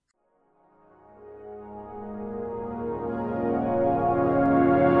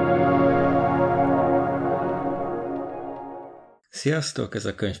Sziasztok, ez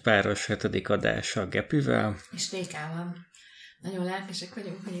a könyv páros 7. adása Gepivel. És Rékával. Nagyon lelkesek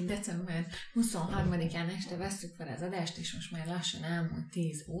vagyunk, hogy itt december 23-án este vesszük fel az adást, és most már lassan elmúlt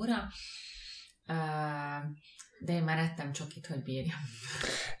 10 óra. De én már ettem csokit, hogy bírjam.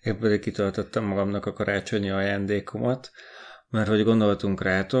 Én pedig kitartottam magamnak a karácsonyi ajándékomat, mert hogy gondoltunk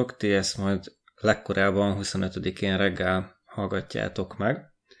rátok, ti ezt majd legkorábban 25-én reggel hallgatjátok meg.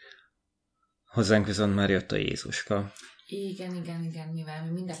 Hozzánk viszont már jött a Jézuska. Igen, mivel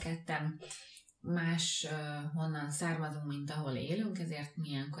mi mind a ketten más honnan származunk, mint ahol élünk, ezért mi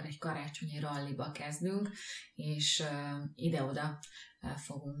ilyenkor egy karácsonyi ralliba kezdünk, és ide-oda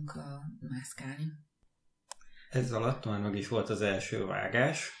fogunk mászkálni. Ez alatt már meg is volt az első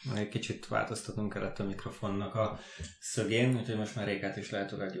vágás, egy kicsit változtatunk kellett a mikrofonnak a szögén, úgyhogy most már Rékát is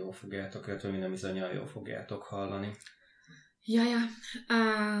lehetőleg jól fogjátok, illetve minden bizonnyal jól fogjátok hallani. Jaja,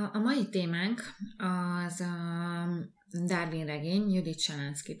 a mai témánk az a Darwin regény Judith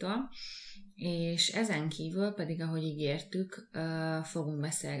Shalanskitól, és ezen kívül pedig, ahogy ígértük, fogunk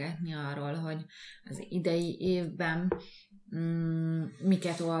beszélgetni arról, hogy az idei évben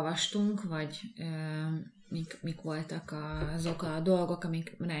miket olvastunk, vagy mik voltak azok a dolgok,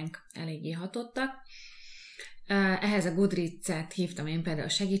 amik ránk eléggé hatottak. Ehhez a Goodreads-et hívtam én például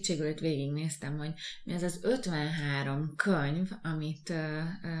segítségül, itt végignéztem, hogy mi az 53 könyv, amit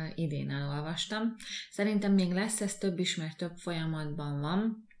idén elolvastam. Szerintem még lesz ez több is, mert több folyamatban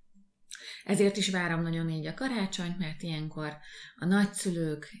van. Ezért is várom nagyon így a karácsonyt, mert ilyenkor a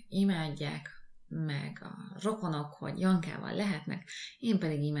nagyszülők imádják, meg a rokonok, hogy Jankával lehetnek, én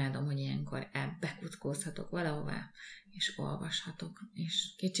pedig imádom, hogy ilyenkor bekuckózhatok valahová, és olvashatok,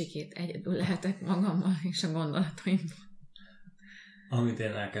 és kicsikét egyedül lehetek magammal és a gondolataimmal. Amit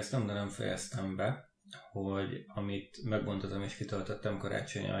én elkezdtem, de nem fejeztem be, hogy amit megmondtam és kitöltöttem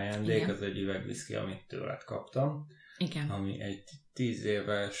karácsonyi ajándék, igen. Az egy üveg viszki, amit tőled kaptam. Igen. Ami egy 10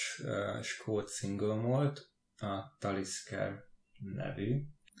 éves skót single volt, a Talisker nevű.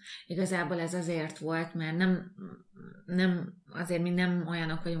 Igazából ez azért volt, mert nem azért mi nem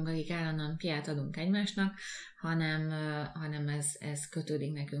olyanok vagyunk, akik állandóan piát adunk egymásnak, hanem ez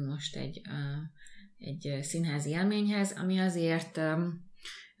kötődik nekünk most egy színházi élményhez, ami azért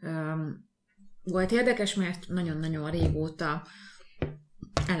volt érdekes, mert nagyon-nagyon régóta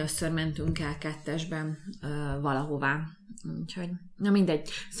először mentünk el kettesben valahová. Úgyhogy, na mindegy.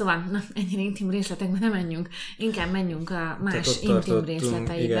 Szóval, ennyire intim részletekben nem menjünk. Inkább menjünk a más intim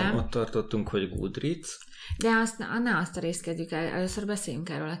részleteibe. Igen, ott tartottunk, hogy Goodreads. De ne azt a részt kezdjük el. Először beszéljünk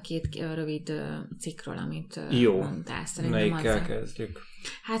erről a két rövid cikkről, amit mondtál. Jó, melyikkel kezdjük?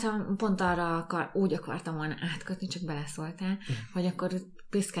 Hát pont arra úgy akartam volna átkötni, csak beleszóltál, hogy akkor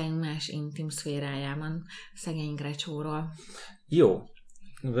piszkáljunk más intim szférájában szegény Grecsóról. Jó.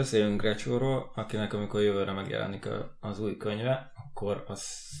 Beszéljünk Grecsóról, akinek amikor jövőre megjelenik az új könyve, akkor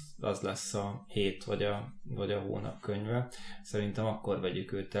az lesz a hét vagy a hónap könyve. Szerintem akkor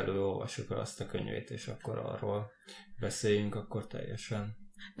vegyük őt elő, olvassuk el azt a könyvét, és akkor arról beszéljünk, akkor teljesen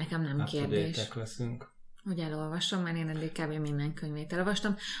nekem nem kérdés, leszünk. Hogy elolvasom, mert én eddig kb. Minden könyvét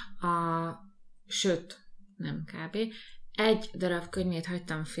elolvastam. Sőt, nem kb. Egy darab könyvét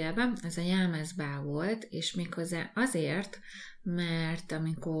hagytam félbe, ez a Jelmezbál volt, és méghozzá azért, mert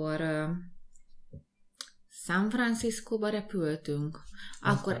amikor San Franciscóba repültünk,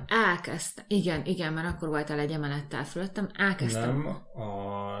 akkor elkezdtem, igen, mert akkor voltál egy emelettel fölöttem, elkezdtem. Nem,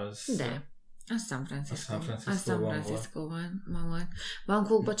 az... De, az San Franciscóban volt.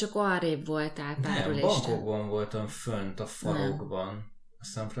 Bangkokban csak arrébb voltál pár ülésre. Bangkokban voltam fönt a farokban. A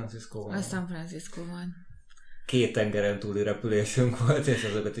San Franciscóban. A San Franciscóban. 2 tengeren túli repülésünk volt, és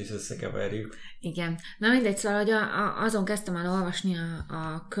azokat is összekeverjük. Igen. Na mindegy, szóval, hogy azon kezdtem el olvasni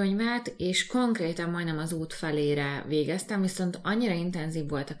a könyvet, és konkrétan majdnem az út felére végeztem, viszont annyira intenzív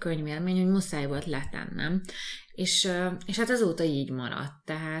volt a könyvélmény, hogy muszáj volt letennem. És hát azóta így maradt.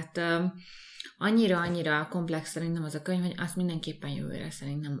 Tehát annyira komplex szerintem az a könyv, hogy azt mindenképpen jövőre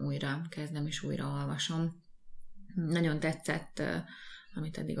szerintem újra kezdem és újra olvasom. Nagyon tetszett,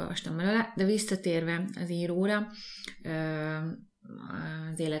 amit eddig olvastam belőle, de visszatérve az íróra,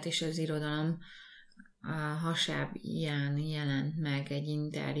 az élet és az irodalom hasábján jelent meg egy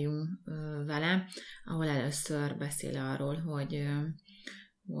interjú vele, ahol először beszél arról,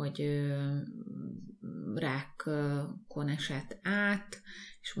 hogy rákon esett át,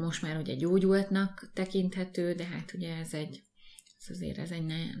 és most már ugye gyógyultnak tekinthető, de hát ugye ez azért egy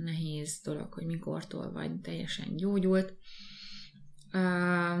nehéz dolog, hogy mikortól vagy teljesen gyógyult.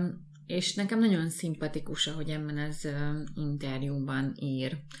 És nekem nagyon szimpatikus, ahogy ebben az interjúban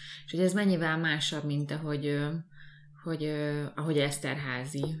ír. És hogy ez mennyivel másabb, mint ahogy ahogy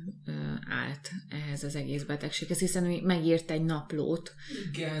Eszterházy állt ehhez az egész betegséghez, hiszen ő megírt egy naplót.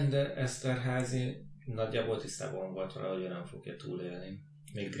 Igen, de Eszterházy nagyjából tisztában volt vele, hogy ő nem fogja túlélni.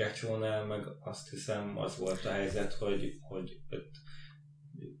 Még Grácsónál meg azt hiszem az volt a helyzet, hogy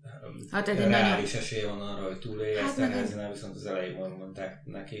reális esély van arra, hogy túlélje. Eszterházynál viszont az elején mondták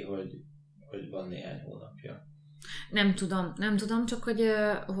neki, hogy van néhány hónapja. Nem tudom, csak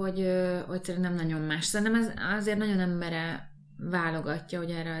hogy szerintem nagyon más. Szerintem ez azért nagyon embere válogatja, hogy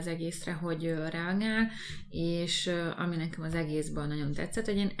erre az egészre, hogy reagál, és ami nekem az egészben nagyon tetszett,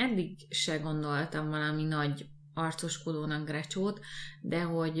 hogy én eddig se gondoltam valami nagy arcoskodónak Grácsót, de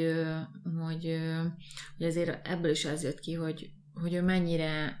hogy azért ebből is az jött ki, hogy ő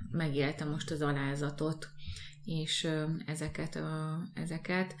mennyire megélte most az alázatot, és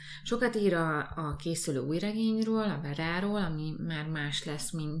ezeket. Sokat ír a készülő új regényről, a Veráról, ami már más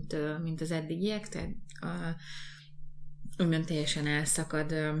lesz, mint az eddigiek, tehát úgymond teljesen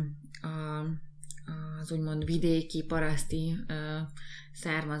elszakad az úgymond vidéki, paraszti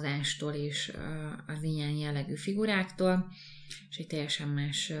származástól és az ilyen jellegű figuráktól, és egy teljesen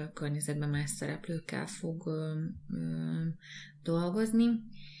más környezetben, más szereplőkkel fog dolgozni.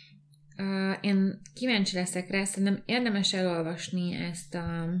 Én kíváncsi leszek rá, szerintem érdemes elolvasni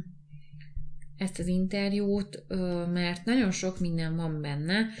ezt az interjút, mert nagyon sok minden van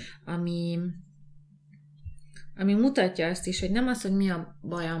benne, ami mutatja azt is, hogy nem az, hogy mi a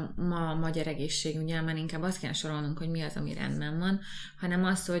baj a magyar egészségügyel, mert inkább azt kell sorolnunk, hogy mi az, ami rendben van, hanem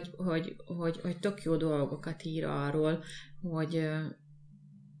az, hogy tök jó dolgokat ír arról,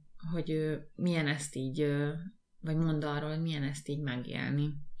 hogy milyen ezt így, vagy mond arról, hogy milyen ezt így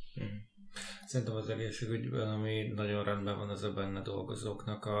megélni. Szerintem az egészségügyben, ami nagyon rendben van, az a benne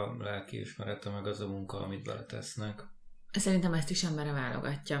dolgozóknak a lelkiismerete, meg az a munka, amit beletesznek. Szerintem ezt is embere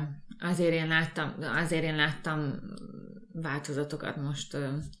válogatja. Azért én láttam változatokat most,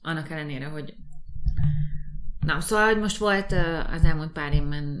 annak ellenére, hogy szóval, hogy most volt az elmúlt pár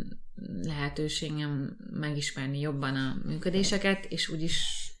évben lehetőségem megismerni jobban a működéseket, és úgy is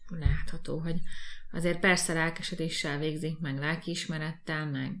látható, hogy azért persze lelkesedéssel végzik, meg lelkiismerettel,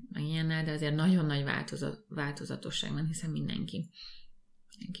 meg ilyennel, de azért nagyon nagy változatosság van, hiszen mindenki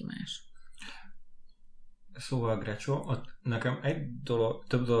más. Szóval Grácsó, ott nekem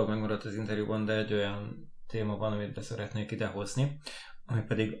több dolog megmaradt az interjúban, de egy olyan téma van, amit be szeretnék idehozni, ami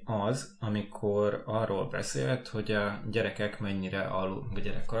pedig az, amikor arról beszélt, hogy a gyerekek mennyire a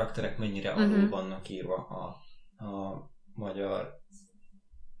gyerek karakterek mennyire alul vannak írva a magyar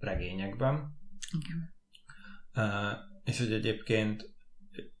regényekben. Igen. És hogy egyébként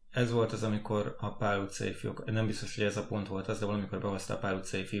ez volt az, amikor a Pál utcai fiúk, nem biztos, hogy ez a pont volt az, de valamikor behozta a Pál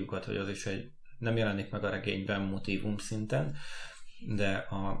utcai fiúkat, hogy az is nem jelenik meg a regényben motívum szinten, de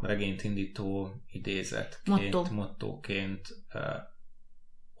a regényt indító idézetként, mottóként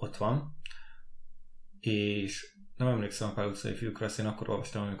ott van. És nem emlékszem a Pál utcai fiúkra, azt én akkor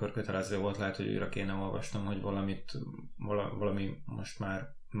olvastam, amikor kötelező volt, lehet, hogy újra kéne olvasnom, hogy valami most már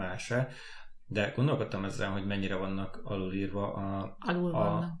más-e. De gondolkodtam ezzel, hogy mennyire vannak alulírva a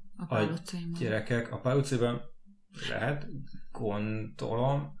gyerekek. A Pál utcaiban lehet,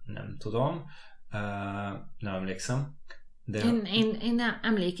 gondolom, nem tudom, nem emlékszem. De én nem,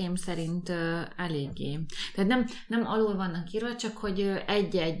 emlékeim szerint eléggé. Tehát nem alul vannak írva, csak hogy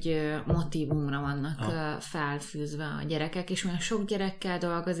egy-egy motívumra vannak felfűzve a gyerekek, és olyan sok gyerekkel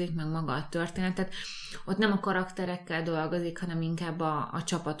dolgozik, meg maga a történetet. Ott nem a karakterekkel dolgozik, hanem inkább a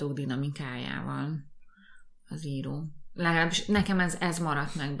csapatok dinamikájával az író. Legalábbis nekem ez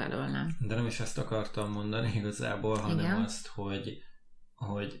maradt meg belőlem. De nem is ezt akartam mondani igazából, hanem azt,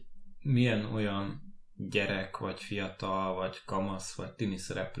 hogy milyen olyan gyerek, vagy fiatal, vagy kamasz, vagy tini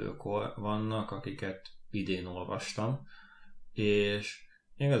szereplők vannak, akiket idén olvastam, és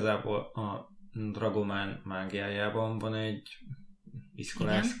igazából a Dragomán mágiájában van egy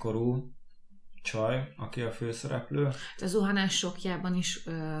iskoláskorú csaj, aki a főszereplő. A Zuhanás sokjában is,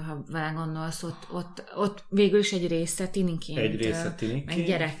 ha vele gondolsz, ott végül is egy része tiniként, meg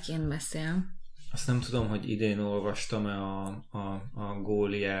gyerekként beszél. Azt nem tudom, hogy idén olvastam-e a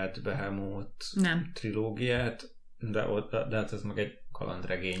Góliát, Behemoth trilógiát, de hát ez meg egy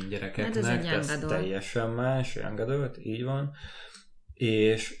kalandregény gyerekeknek, ez teljesen más, Young Adult, így van.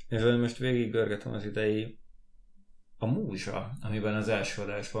 És most végig-görgetem az idei a Múzsa, amiben az első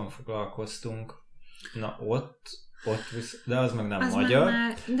adásban foglalkoztunk. Na ott de az meg nem az magyar.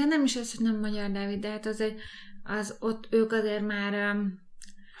 De nem is az, hogy nem magyar, Dávid, de hát ott ők azért már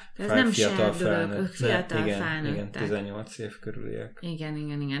ez nem serdülők, ők fiatal felnőttek. Igen, 18 év körüliek.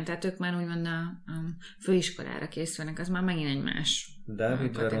 Igen. Tehát ők már úgymond a főiskolára készülnek, az már megint egy más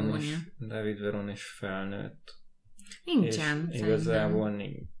David Veron is felnőtt. Nincsen. És igazából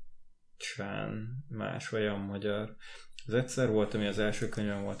nincsen más olyan magyar. Az egyszer volt, ami az első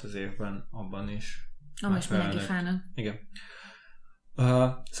könyvem volt az évben, abban is. Most mindenki felnőtt. Igen.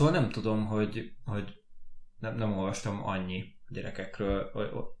 Szóval nem tudom, hogy nem olvastam annyi gyerekekről,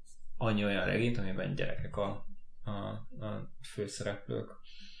 annyi olyan regényt, amiben gyerekek a főszereplők.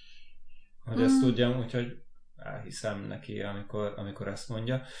 Hogy ezt tudjam, úgyhogy elhiszem neki, amikor ezt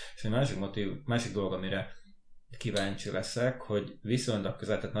mondja. És egy másik dolog, amire kíváncsi leszek, hogy viszonylag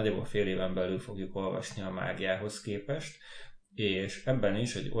közel, tehát nagyjából fél éven belül fogjuk olvasni a Mágiához képest, és ebben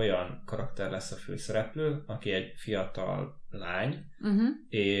is egy olyan karakter lesz a főszereplő, aki egy fiatal lány,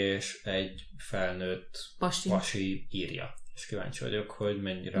 és egy felnőtt pasi írja. És kíváncsi vagyok, hogy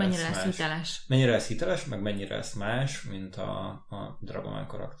mennyire lesz hiteles. Mennyire lesz hiteles, meg mennyire lesz más, mint a Dragoman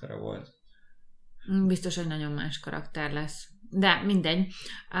karaktere volt. Biztos, hogy nagyon más karakter lesz. De mindegy.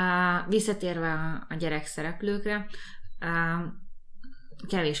 Visszatérve a gyerekszereplőkre,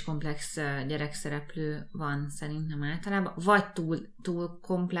 kevés komplex gyerekszereplő van szerintem általában, vagy túl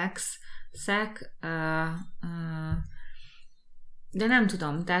komplexek, de nem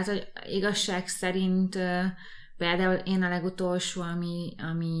tudom, tehát, hogy igazság szerint például én a legutolsó,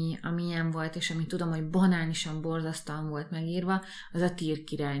 ami ilyen volt, és ami tudom, hogy banálisan borzasztóan volt megírva, az a Tír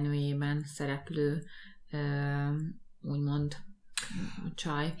királynőjében szereplő úgymond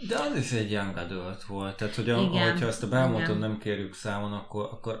csaj. De az is egy young adult volt, tehát hogyha ezt a Belmonton nem kérjük számon,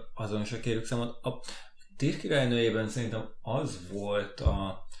 akkor azon is kérjük számon. A Tír királynőjében szerintem az volt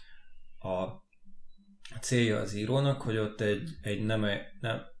a célja az írónak, hogy ott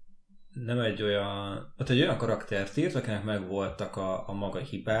nem egy olyan karaktert írt, akinek megvoltak a maga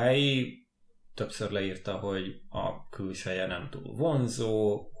hibái, többször leírta, hogy a külseje nem túl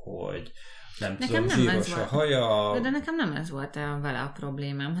vonzó, hogy nem tudom, zsíros a haja. De nekem nem ez volt vele a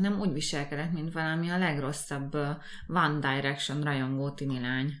problémám, hanem úgy viselkedett, mint valami a legrosszabb One Direction rajongó tini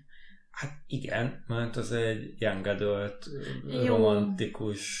lány. Hát igen, mert az egy young adult,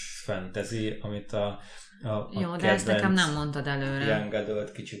 romantikus fantasy, amit a jó, de ezt nekem nem mondtad előre. Young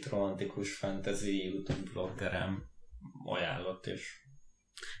adult, kicsit romantikus fantasy YouTube bloggerem ajánlott, és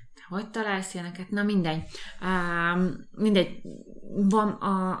hogy találsz ilyeneket? Na mindegy. Mindegy.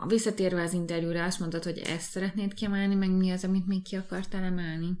 Visszatérve az interjúra, azt mondtad, hogy ezt szeretnéd kiemelni, meg mi az, amit még ki akartál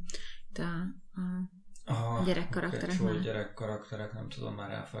emelni? A gyerekkarakterek. Gyerekkarakterek, nem tudom,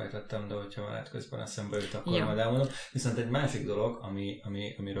 már elfelejtettem, de hogyha menet közben eszembe jut, akkor majd elmondom. Viszont egy másik dolog,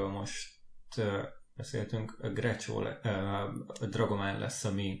 amiről most beszéltünk, a Dragoman lesz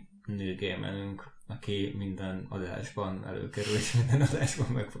a mi nőgémenünk, aki minden adásban előkerül, és minden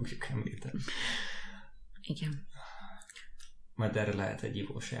adásban meg fogjuk említeni. Igen. Majd erre lehet egy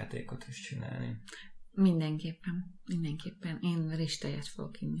ivós játékot is csinálni. Mindenképpen. Én listáját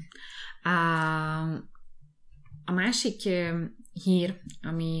fogok inni. A másik hír,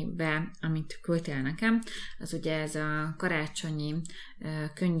 amit küldtél nekem, az ugye ez a karácsonyi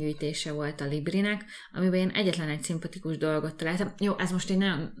könyvgyűjtése volt a Librinek, amiben én egyetlen egy szimpatikus dolgot találtam. Jó, ez most egy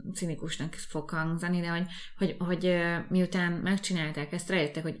nagyon cinikusnak fog hangzani, de hogy miután megcsinálták ezt,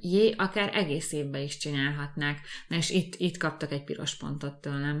 rájöttek, hogy akár egész évben is csinálhatnák. Na és itt kaptak egy piros pontot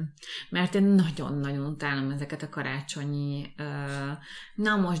tőlem. Mert én nagyon-nagyon utálom ezeket a karácsonyi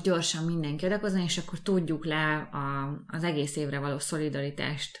na most gyorsan mindenki adakozni, és akkor tudjuk le az egész évre való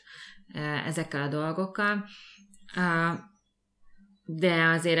szolidaritást ezekkel a dolgokkal. De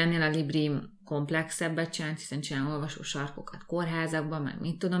azért ennél a Libri komplexebbet csinált, hiszen csinál olvasó sarkokat kórházakban, meg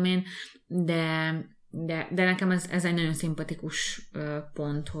mit tudom én, de nekem ez egy nagyon szimpatikus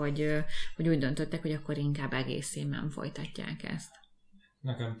pont, hogy úgy döntöttek, hogy akkor inkább egész évben folytatják ezt.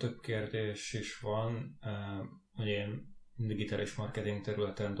 Nekem több kérdés is van, hogy én digitális marketing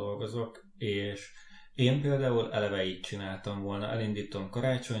területen dolgozok, és én például eleve így csináltam volna, elindítom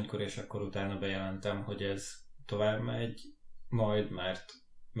karácsonykor, és akkor utána bejelentem, hogy ez tovább megy, majd,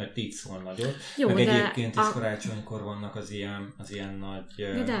 mert így szól nagyot. Jó, meg egyébként is karácsonykor vannak az ilyen nagy...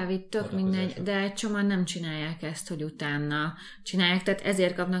 De Dávid, tök mindegy, de egy csomóan nem csinálják ezt, hogy utána csinálják, tehát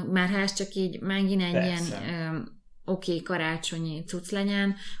ezért kapnak, már ha ez csak így megint egy ilyen karácsonyi cucc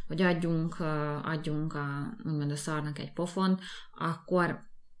legyen, hogy adjunk úgymond a szarnak egy pofont, akkor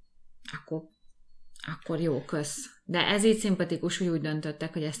jó, kösz. De ez így szimpatikus, hogy úgy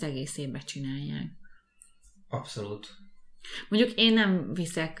döntöttek, hogy ezt egész évben csinálják. Abszolút. Mondjuk én nem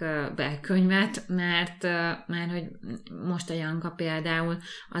viszek be könyvet, mert hogy most a Janka például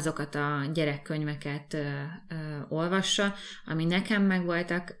azokat a gyerekkönyveket olvassa, ami nekem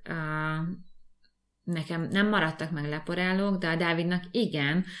megvoltak, nekem nem maradtak meg leporálók, de a Dávidnak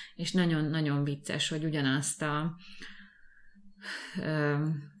igen, és nagyon-nagyon vicces, hogy ugyanazt a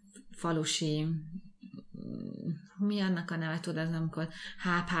falusi, mi annak a neve, tudod, az, amikor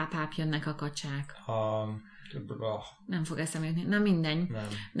háp jönnek a kacsák. Nem fog eszembe jutni. Na mindegy.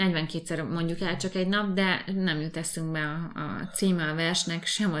 Nem. 42-szer mondjuk el csak egy nap, de nem jut eszünkbe a címe a versnek,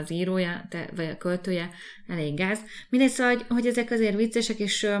 sem az írója, vagy a költője, elég gáz. Mindegy, szóval, hogy ezek azért viccesek,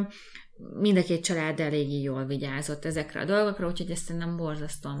 és mind a két család eléggé jól vigyázott ezekre a dolgokra, úgyhogy ezt nem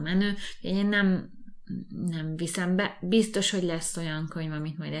borzasztóan menő. Én nem viszem be. Biztos, hogy lesz olyan könyv,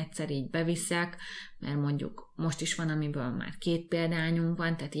 amit majd egyszer így beviszek, mert mondjuk most is van, amiből már 2 példányunk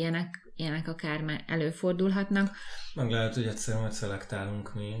van, tehát ilyenek akár már előfordulhatnak. Meg lehet, hogy egyszer majd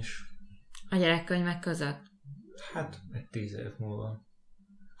szelektálunk mi is. A gyerekkönyvek között? Hát egy 10 év múlva.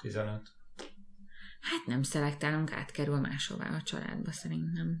 15. Hát nem szelektálunk, átkerül máshová a családba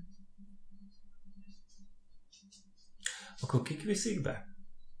szerintem. Akkor kik viszik be?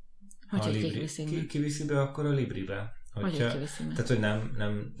 Hogy ki viszi be akkor a Libribe? Tehát, hogy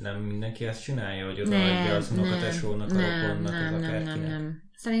nem mindenki ezt csinálja, hogy odaadja az unokatesónak, a rokonnak, az akárkinek? Nem.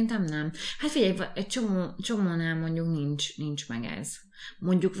 Szerintem nem. Hát figyelj, egy csomónál mondjuk nincs meg ez.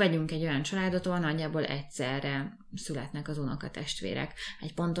 Mondjuk vegyünk egy olyan családot, ahol nagyjából egyszerre születnek az unokatestvérek.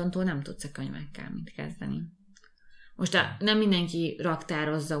 Egy ponton túl nem tudsz a könyvekkel mit kezdeni. Most nem mindenki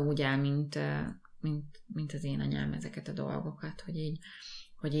raktározza úgy el, mint az én anyám ezeket a dolgokat,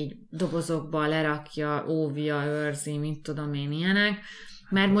 hogy így dobozokba lerakja, óvja, őrzi, mit tudom én, ilyenek,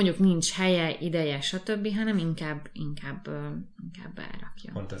 mert mondjuk nincs helye, ideje, stb., hanem inkább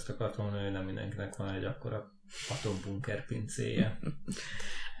elrakja. Pont ezt akartam mondani, hogy nem mindenkinek van egy akkora atombunker pincéje.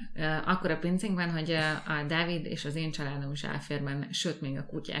 Akkora pincénk van, hogy a Dávid és az én családom is elfér benne, sőt, még a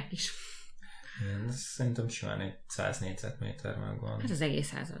kutyák is. Szerintem simán egy 100 négyzetméter megvan. Hát az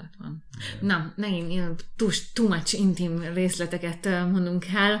egész ház alatt van. Na, megint too much intim részleteket mondunk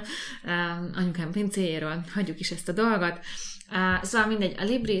el anyukám pincéjéről, hagyjuk is ezt a dolgot. Szóval mindegy, a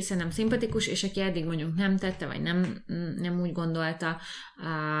Libri szerintem szimpatikus, és aki eddig mondjuk nem tette, vagy nem úgy gondolta,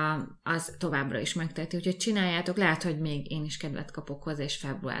 az továbbra is megteheti. Úgyhogy csináljátok, lehet, hogy még én is kedvet kapok hozzá, és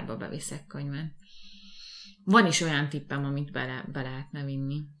februárba beviszek könyvet. Van is olyan tippem, amit be lehetne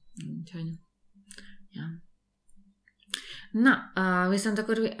vinni. Úgyhogy ja. Na, viszont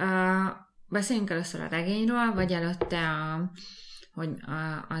akkor beszéljünk először a regényről, vagy előtte, hogy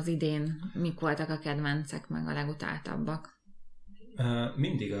az idén mik voltak a kedvencek, meg a legutáltabbak?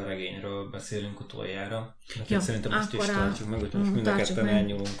 Mindig a regényről beszélünk utoljára. Jó, szerintem most is tartsuk meg, hogy most mind a ketten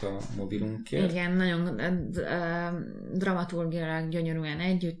elnyúlunk a mobilunkért. Igen, nagyon dramaturgiailag gyönyörűen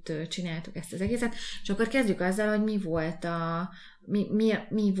együtt csináltuk ezt az egészet, és akkor kezdjük azzal, hogy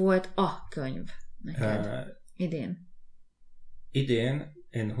mi volt a könyv neked idén? Idén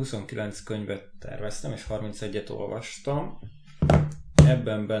én 29 könyvet terveztem, és 31-et olvastam.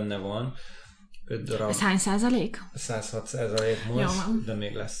 Ebben benne van 5 darab. Ez hány százalék? 106% most, de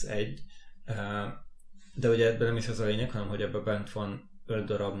még lesz egy. De ugye ebben nem is az a lényeg, hanem hogy ebben bent van 5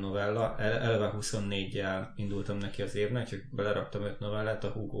 darab novella. Eleve 24-jel indultam neki az évnek, csak beleraktam 5 novellát, a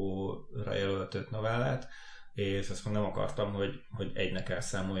Hugo-ra jelölt 5 novellát, és azt meg nem akartam, hogy egynek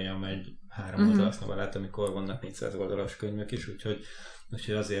elszámoljam egy 3 oldalas novellát, amikor vannak 400 oldalas könyvek is,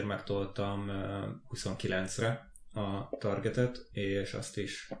 úgyhogy azért megtoltam 29-re a targetet, és azt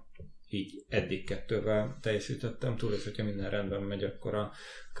is így eddig 2-vel teljesítettem túl, és hogyha minden rendben megy, akkor a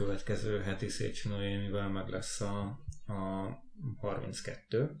következő heti Széchenyi-mivel meg lesz a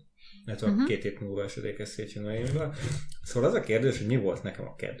 32, illetve a 2 hét múlva esedékes Széchenyi-mivel. Szóval az a kérdés, hogy mi volt nekem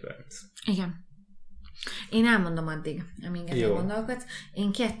a kedvenc? Igen. Én elmondom addig, amíg ezen gondolkodsz.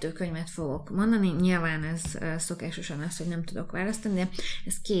 Én 2 könyvet fogok mondani, nyilván ez szokásosan az, hogy nem tudok választani, de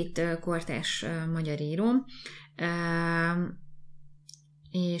ez 2 kortárs magyar író,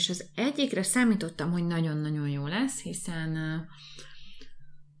 és az egyikre számítottam, hogy nagyon-nagyon jó lesz, hiszen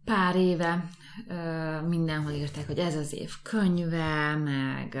pár éve mindenhol írták, hogy ez az év könyve,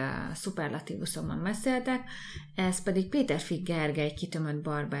 meg szuperlatívuszokban beszéltek, ez pedig Péter Figg Gergely Kitömött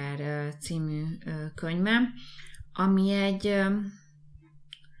barbár című könyve, ami egy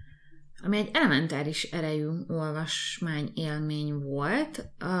elementáris erejű olvasmány élmény volt,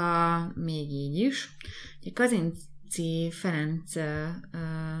 még így is. Kazinczy Ferenc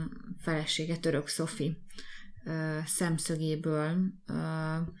felesége, Török Szofi szemszögéből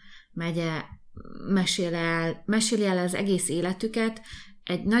meséli el az egész életüket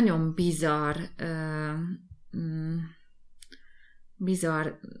egy nagyon bizarr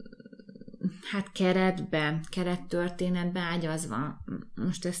hát kerettörténetbe ágyazva.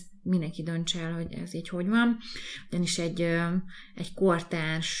 Most ezt mindenki döntse el, hogy ez így hogy van. Ugyanis egy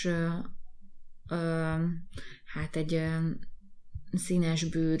kortárs hát egy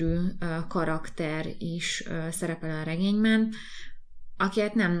színesbőrű karakter is szerepel a regényben, aki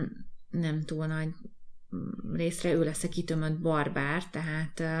hát nem túl nagy részre ő lesz a kitömött barbár,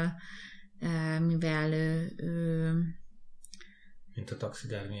 tehát mivel mint a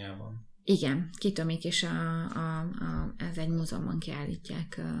taxidermiában. Igen, kitömik, és ez egy múzeumban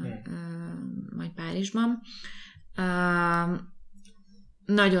kiállítják majd Párizsban.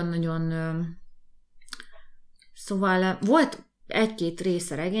 Nagyon-nagyon szóval volt egy-két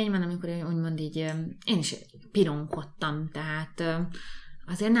rész a regényben, amikor úgymond így én is pironkodtam, tehát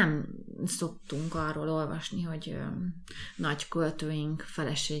azért nem szoktunk arról olvasni, hogy nagy költőink,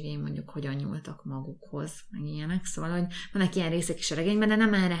 feleségeim mondjuk hogyan nyúltak magukhoz, meg ilyenek, szóval hogy vannak ilyen részek is a regényben, de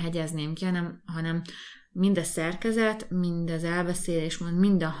nem erre hegyezném ki, hanem mind a szerkezet, mind az elbeszélés,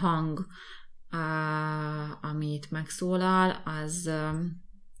 mind a hang, amit megszólal,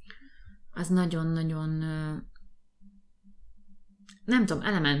 az nagyon-nagyon nem tudom,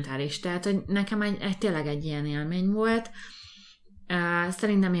 elementáris, tehát hogy nekem tényleg egy ilyen élmény volt.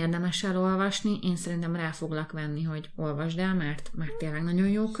 Szerintem érdemes elolvasni, én szerintem rá foglak venni, hogy olvasd el, mert tényleg nagyon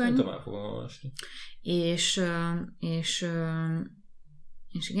jó könyv. Szerintem el fogom olvasni. És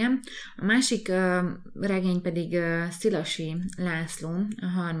igen. A másik regény pedig Szilasi László, a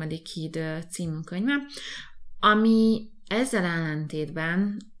Harmadik híd című könyve, ami ezzel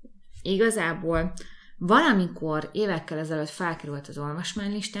ellentétben igazából valamikor évekkel ezelőtt felkerült az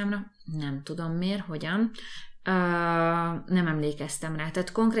olvasmánylistámra, nem tudom miért, hogyan, nem emlékeztem rá.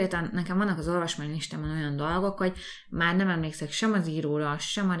 Tehát konkrétan nekem vannak az olvasmánylistámon olyan dolgok, hogy már nem emlékszek sem az íróra,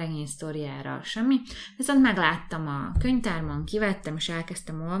 sem a regény sztoriára, semmi. Viszont megláttam a könyvtárban, kivettem, és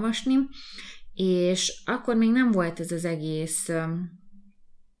elkezdtem olvasni, és akkor még nem volt ez az egész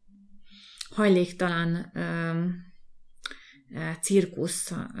hajléktalan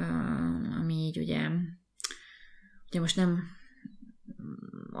cirkusz, ami így ugye most nem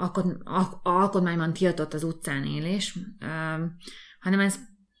alkotmányban tiltott az utcán élés, hanem ez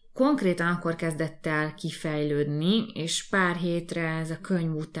konkrétan akkor kezdett el kifejlődni, és pár hétre ez a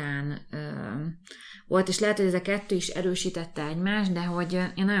könyv után volt, és lehet, hogy ez a kettő is erősítette egymást, de hogy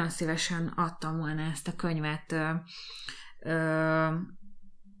én nagyon szívesen adtam volna ezt a könyvet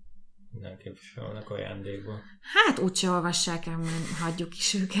mindenképp felnek ajándékba. Hát úgyse olvassák el, mert hagyjuk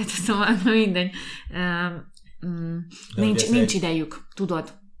is őket, szóval mindegy. Nincs idejük,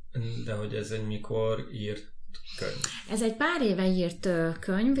 tudod. De hogy ez egy mikor írt könyv? Ez egy pár éve írt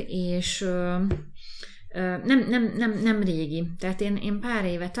könyv, és nem régi. Tehát én pár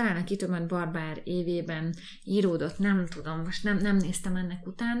éve, talán a Kitömött barbár évében íródott, nem tudom, most nem néztem ennek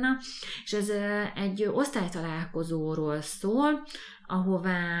utána, és ez egy osztálytalálkozóról szól,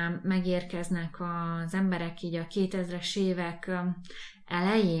 ahová megérkeznek az emberek így a 2000-es évek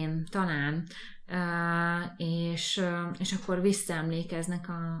elején talán, és akkor visszaemlékeznek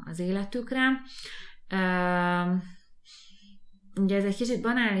az életükre. Ugye ez egy kicsit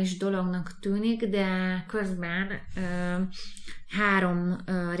banális dolognak tűnik, de közben 3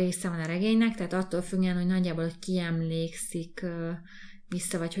 része van a regénynek, tehát attól függően, hogy nagyjából hogy ki emlékszik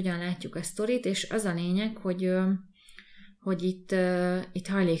vissza, vagy hogyan látjuk a sztorit, és az a lényeg, hogy itt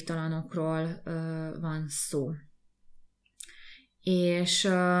hajléktalanokról van szó. És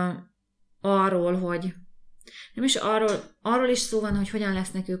arról, hogy nem is arról is szó van, hogy hogyan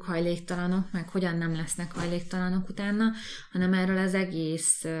lesznek ők hajléktalanok, meg hogyan nem lesznek hajléktalanok utána, hanem erről az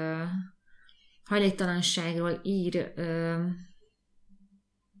egész hajléktalanságról ír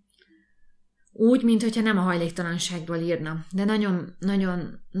úgy, mintha nem a hajléktalanságról írna. De nagyon,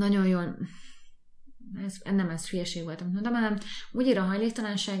 nagyon, nagyon jól, ez hülyeség volt, amit mondtam, hanem úgy ír a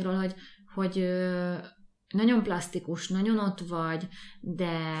hajléktalanságról, hogy nagyon plastikus, nagyon ott vagy,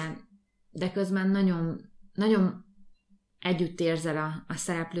 de közben nagyon, nagyon együtt érzel a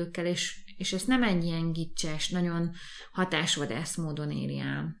szereplőkkel, és ezt nem egy ilyen gicses, nagyon hatásvadász módon éri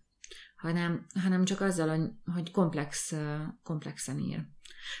el, hanem csak azzal, hogy komplexen ír.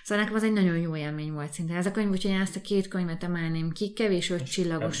 Szóval nekem az egy nagyon jó élmény volt szinte. Ez a könyv, úgyhogy én ezt a 2 könyvet emelném ki, kevés 5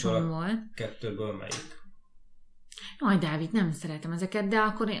 csillagosom volt. 2-ből melyik? Jaj, Dávid, nem szeretem ezeket, de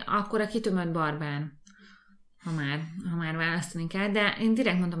akkor a Kitömött barbár, ha már választani kell, de én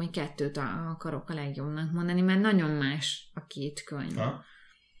direkt mondtam, hogy 2 akarok a legjobbnak mondani, mert nagyon más a 2 könyv. Ha?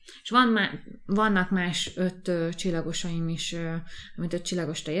 És vannak más 5 csillagosaim is, amit 5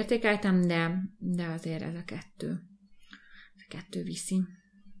 csillagosra értékeltem, de azért ez a 2. A 2 viszi.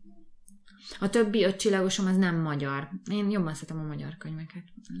 A többi 5 csillagosom az nem magyar. Én jobban szeretem a magyar könyveket.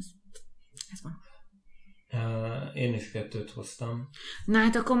 Ez van. Én is 2 hoztam. Na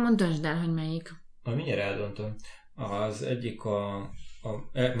hát akkor mondd el, hogy melyik. Mindjárt eldöntöm. Az egyik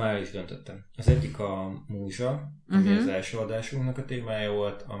már is döntöttem. Az egyik a múzsa, ami az első adásunknak a témája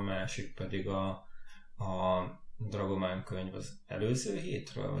volt, a másik pedig a Dragomán könyv az előző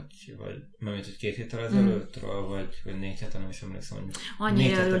hétről, vagy mert hogy 2 héttel ezelőttről, vagy 4 héten, nem is emlékszem, hogy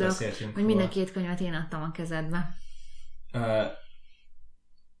annyira örülök, hogy mind a 2 könyvet én adtam a kezedbe.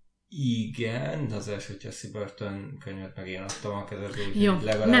 Igen, de az első Jessie Burton könyvet meg én adtam a kezedbe. Jó,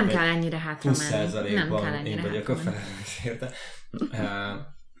 nem kell ennyire hátra menni. Nem kell ennyire én vagyok a felelős érte.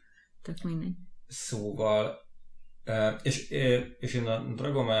 Tök mindegy. Szóval, és én a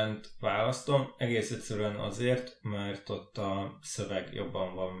Dragománt választom egész egyszerűen azért, mert ott a szöveg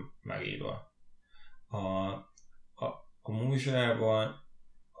jobban van megírva. A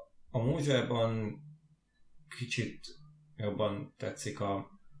múzsában kicsit jobban tetszik a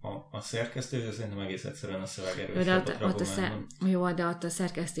szerkesztés, de szerintem egész egyszerűen a szöveg erősebb a Dragománban. Jó, de ott a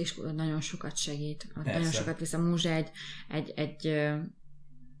szerkesztés nagyon sokat segít. Ott nagyon sokat visz. A múzsa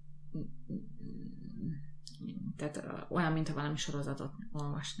tehát olyan, mintha valami sorozatot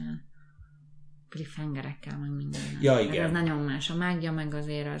olvasnál. Cliffhangerekkel, meg minden. Ja, igen. Ez nagyon más. A mágia meg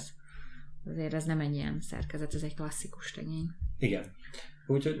azért az nem egy ilyen szerkezet, ez egy klasszikus regény. Igen.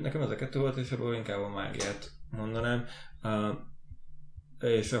 Úgyhogy nekem ez a 2 volt, és abból inkább a mágiát mondanám.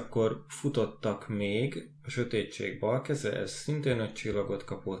 És akkor futottak még a Sötétség balkeze, ez szintén 5 csillagot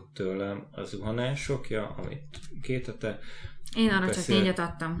kapott tőlem, a Zuhanásokja, amit 2 hete. Én arra csak 4-et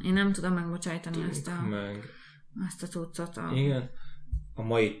adtam. Én nem tudom megbocsájtani azt a cuccot. Igen. A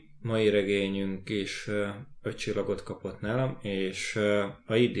mai regényünk is 5 csillagot kapott nálam, és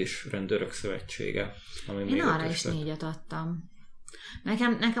a Iddis Rendőrök Szövetsége. Ami én arra is 4-et adtam.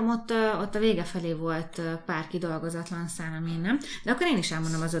 Nekem ott a vége felé volt pár kidolgozatlan szám, ami nem. De akkor én is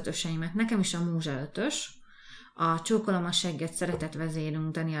elmondom az 5-öseimet. Nekem is a Múzsa 5-ös. A Csókolom a segget, szeretett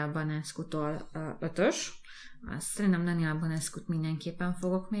vezérünk Daniel Banescu-tól 5-ös. Szerintem Daniel Banescu-t mindenképpen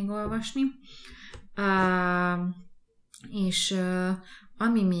fogok még olvasni. És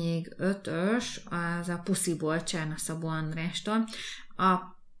ami még 5-ös, az a Pussybolt Csárna Szabó Andrástól.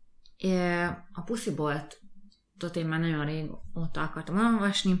 A Pussyboltot én már nagyon régóta akartam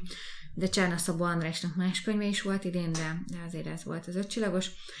olvasni, de Csárna Szabó Andrásnak más könyve is volt idén, de azért ez volt az 5 csillagos,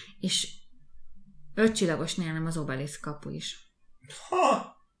 és 5 csillagosnál nem az Obelisk kapu is.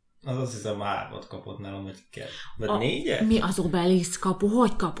 Ha! Az azt hiszem 3-at kapott nálam, vagy 2. Vagy 4-et? Mi az Obelisk kapu?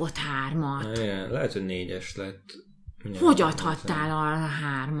 Hogy kapott 3-at? Igen, lehet, hogy 4-es lett. Hogy adhattál arra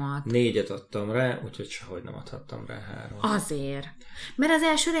 3-at? 4-et adtam rá, úgyhogy sehogy nem adhattam rá 3-at. Azért. Mert az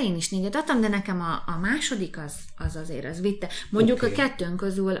elsőre én is 4-et adtam, de nekem a második az azért az vitte. Mondjuk a 2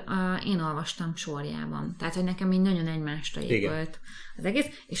 közül én olvastam sorjában. Tehát, hogy nekem így nagyon egymásra épült az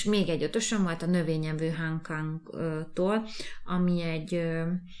egész. És még egy 5-ösöm volt a Növényevő Han Kang-tól, ami egy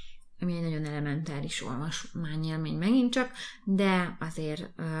nagyon elementáris olvasmányélmény megint csak, de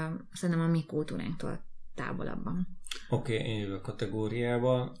azért szerintem a mi kultúránktól távolabban. Oké, én jövök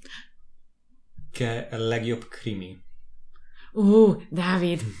kategóriába. A legjobb krimi.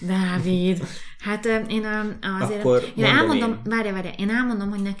 Dávid. Hát én azért... Akkor én elmondom, várj, én elmondom,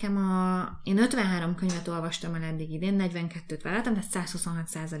 hogy nekem én 53 könyvet olvastam el eddig idén, 42-t vállaltam, tehát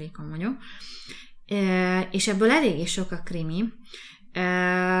 126%-on vagyok. És ebből eléggé sok a krimi.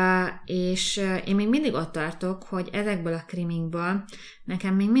 És én még mindig ott tartok, hogy ezekből a krimikből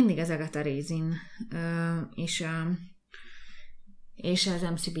nekem még mindig az Agatha Raisin és az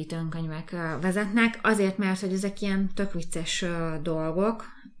MC Beaton könyvek vezetnek, azért, mert hogy ezek ilyen tök vicces dolgok.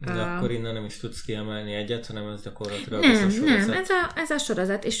 De akkor innen nem is tudsz kiemelni egyet, hanem ez gyakorlatilag ez a sorozat. Nem, ez a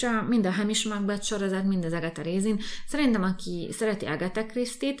sorozat, és mind a Hamish Macbeth sorozat, mind az Agatha Raisin. Szerintem, aki szereti Agatha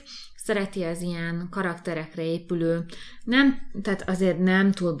Christie-t, szereti az ilyen karakterekre épülő, tehát azért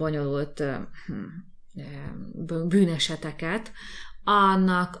nem túl bonyolult bűneseteket,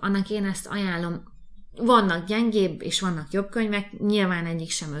 annak én ezt ajánlom. Vannak gyengébb és vannak jobb könyvek, nyilván egyik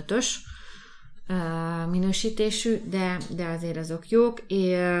sem 5-ös minősítésű, de azért azok jók.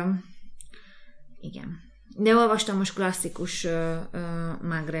 Igen. De olvastam most klasszikus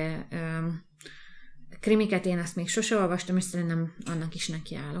Magre krimiket, én ezt még sose olvastam, és szerintem annak is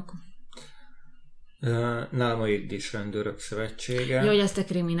nekiállok. Nálam a Iddis Rendőrök Szövetsége. Jó, hogy ezt a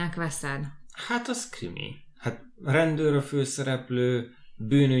kriminek veszed. Hát az krimi. Hát rendőr a főszereplő,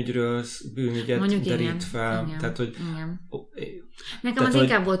 bűnügyet mondjuk derít fel. Igen. Tehát, hogy... Igen. Nekem az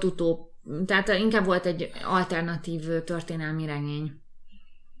inkább volt tehát inkább volt egy alternatív történelmi regény.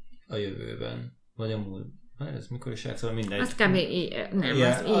 A jövőben. Vagy a múlt. Ez mikor is játszol? Mindegy. Az kb. Nem,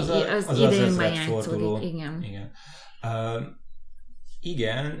 az idejében játszódik. Igen.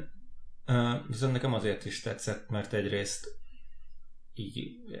 Igen, viszont nekem azért is tetszett, mert egyrészt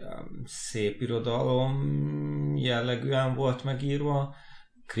így szép irodalom jellegűen volt megírva,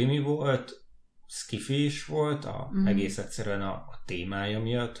 krimi volt, skifi is volt, egész egyszerűen a témája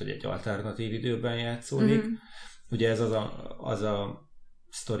miatt, hogy egy alternatív időben játszódik, ugye ez az a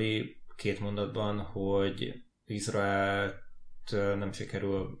sztori 2 mondatban, hogy Izraelt nem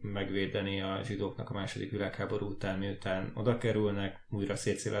sikerül megvédeni a zsidóknak a második világháború után, miután oda kerülnek, újra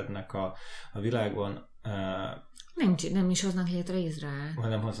szétszélednek a világban. Nem is hoznak létre Izrael.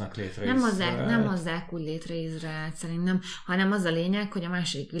 Nem hoznak létre Izrael. Nem hozzák úgy létre Izraelt szerintem, hanem az a lényeg, hogy a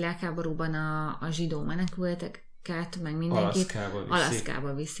második világháborúban a zsidó menekülteket, meg mindenkit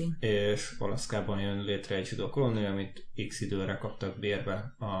Alaszkába viszi. És Alaszkában jön létre egy zsidó kolónia, amit x időre kaptak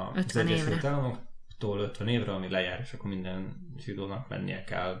bérbe az Egyesült Államoktól 50 évre, ami lejár, és akkor minden zsidónak mennie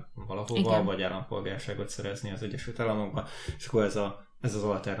kell valahova, igen, vagy állampolgárságot szerezni az Egyesült Államokba, és akkor ez az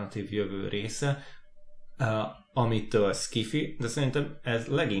alternatív jövő része, amitől skifi, de szerintem ez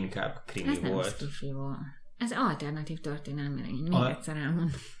leginkább krimi volt. Ez nem skifi volt. Ez alternatív történelmi regény. Még egyszer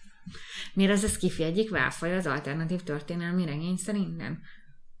elmondom. Miért ez a skifi egyik válfaja az alternatív történelmi regény szerintem?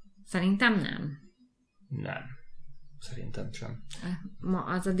 Szerintem nem. Nem. Szerintem sem.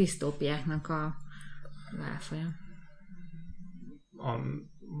 Az a disztópiáknak a válfaja.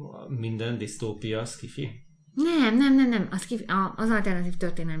 Minden disztópia skifi? Nem. Az alternatív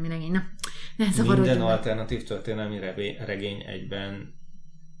történelmi regény. Na, ne zavarodjunk. Minden alternatív történelmi regény egyben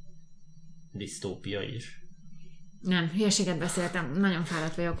disztópia is. Nem, hülyeséget beszéltem, nagyon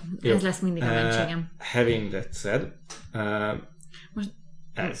fáradt vagyok. Jó. Ez lesz mindig a mentségem. Having that said, most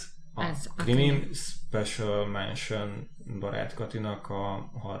ez a Crimin Special Mention Barát Katinak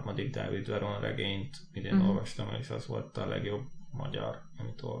a 3. Dávid Veron regényt idén olvastam, és az volt a legjobb magyar,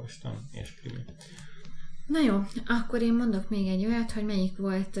 amit olvastam, és krimi. Na jó, akkor én mondok még egy olyat, hogy melyik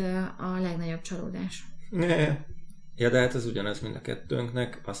volt a legnagyobb csalódás. Ja, de hát ez ugyanez mind a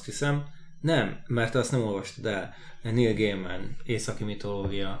kettőnknek, azt hiszem. Nem, mert azt nem olvastad el. Neil Gaiman, északi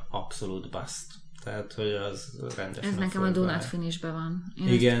mitológia, abszolút bust. Tehát, hogy az rendesen... Ez nekem a Do Not Finish-ben van.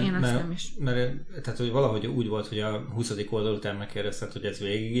 Igen, mert tehát, hogy valahogy úgy volt, hogy a 20. oldal után megkérdezted, hogy ez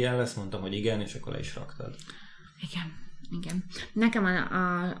végig ilyen lesz, mondtam, hogy igen, és akkor le is raktad. Igen. Nekem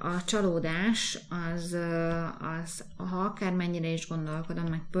a csalódás az, ha akármennyire is gondolkodom,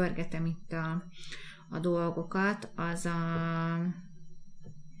 meg pörgetem itt a dolgokat, az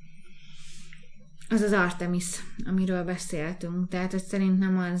az Artemis, amiről beszéltünk. Tehát, hogy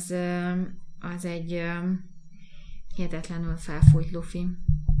szerintem az egy hihetetlenül felfújt lufi.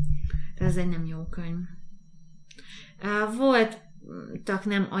 Tehát ez egy nem jó könyv. Voltak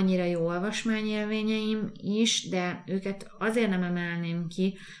nem annyira jó olvasmányélményeim is, de őket azért nem emelném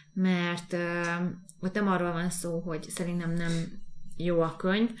ki, mert ott nem arról van szó, hogy szerintem nem jó a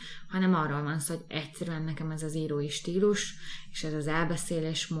könyv, hanem arról van szó, hogy egyszerűen nekem ez az írói stílus, és ez az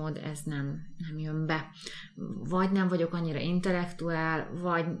elbeszélésmód, ez nem jön be. Vagy nem vagyok annyira intellektuál,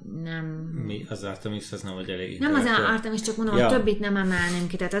 vagy nem... Mi? Az Artemis, az nem vagy elég Nem az Artemis, csak mondom, a többit nem emelném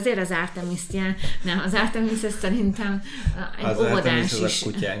ki. Tehát azért az Artemis ilyen, nem, az Artemis ez szerintem egy óvodás is. Az Artemis az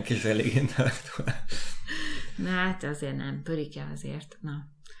a kutyánk is elég intellektuál. Na hát azért nem, Pörike azért. Na,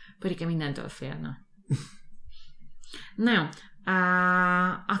 Pörike mindentől fél, na. Na jó.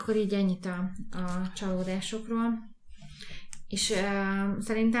 Akkor így ennyit a csalódásokról. És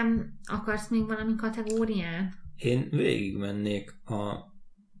szerintem akarsz még valami kategóriát? Én végigmennék a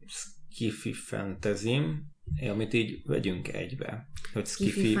skifi fantasy-m, amit így vegyünk egybe. Hogy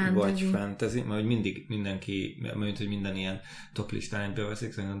skifi vagy fantasy, mert hogy mindig mindenki, mert hogy minden ilyen top listán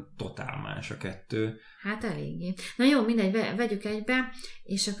beveszik, szerintem totál más a kettő. Hát eléggé. Na jó, mindegy, vegyük egybe,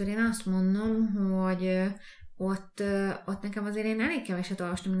 és akkor én azt mondom, hogy ott nekem azért én elég keveset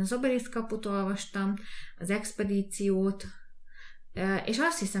olvastam, én az Obelisk kaput olvastam, az Expedíciót, és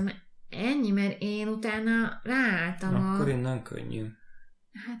azt hiszem ennyi, mert én utána ráálltam Akkor innen könnyű.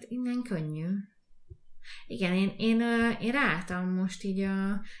 Hát innen könnyű. Igen, én ráálltam most így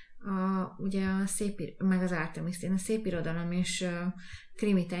ugye a meg az Artemis, én a szépirodalom és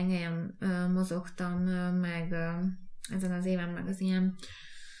krimi tengelyen mozogtam, meg ezen az éven, meg az ilyen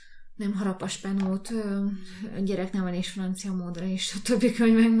nem harapaspenót, gyereknevelés francia módra és a többi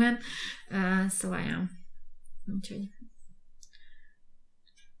könyvekben. Szóval ja. Úgyhogy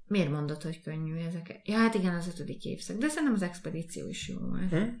miért mondod, hogy könnyű ezek? Ja, hát igen, az 5. évszak. De szerintem az Expedíció is jó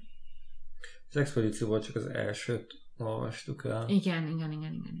volt. Az Expedícióból csak az elsőt olvastuk el. Igen.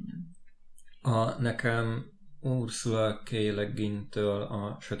 Nekem Ursula K. Le Guin-től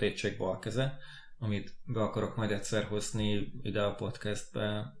a Sötétség balkeze, amit be akarok majd egyszer hozni ide a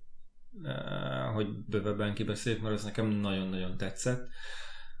podcastbe, hogy bővebben kibeszéljük, mert az nekem nagyon-nagyon tetszett.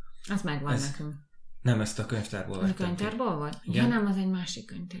 Az megvan nekünk. Nem, ezt a könyvtárból vettem. A könyvtárból volt? Ja, nem, az egy másik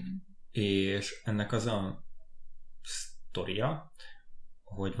könyvtár. És ennek az a sztoria,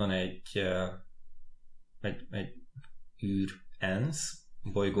 hogy van egy űr ENSZ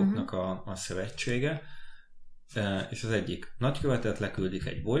bolygóknak a szövetsége, és az egyik nagykövetet leküldik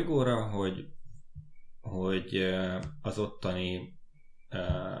egy bolygóra, hogy az ottani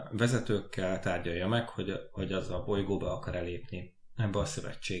vezetőkkel tárgyalja meg, hogy az a bolygóba akar elépni ebbe a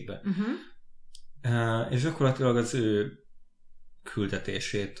szövetségbe. És gyakorlatilag az ő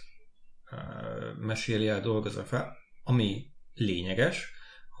küldetését meséli el, dolgozza fel, ami lényeges,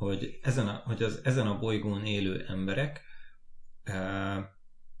 hogy ezen a bolygón élő emberek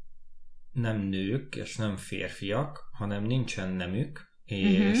nem nők és nem férfiak, hanem nincsen nemük,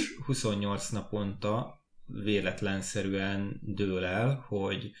 és 28 naponta véletlenszerűen dől el,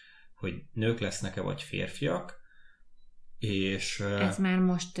 hogy nők lesznek-e vagy férfiak, és... Ez már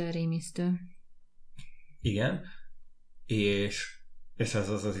most rémisztő. Igen, és ez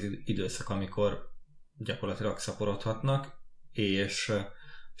az időszak, amikor gyakorlatilag szaporodhatnak, és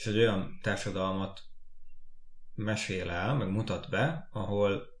egy olyan társadalmat mesél el, meg mutat be,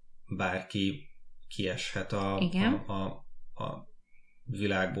 ahol bárki kieshet a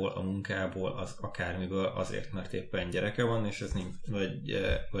világból, a munkából, az akármiből azért, mert éppen gyereke van, és ez nincs,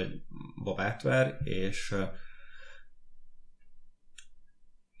 vagy babát vár, és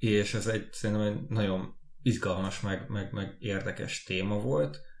ez szerintem egy nagyon izgalmas, meg érdekes téma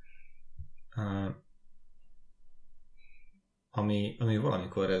volt, ami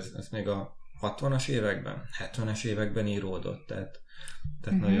valamikor ez még a 60-as években, 70-es években íródott, tehát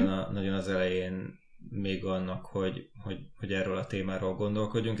nagyon az elején még annak, hogy erről a témáról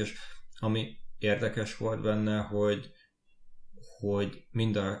gondolkodjunk, és ami érdekes volt benne, hogy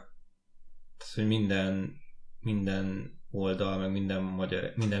minden oldal, meg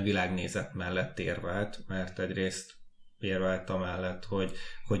minden világnézet mellett érvelt, mert egyrészt érvelt amellett,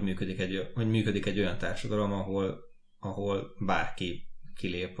 hogy működik egy olyan társadalom, ahol bárki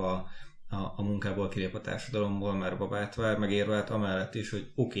kilép a munkából, kilép a társadalomból, mert babát vár, meg érvelt amellett is,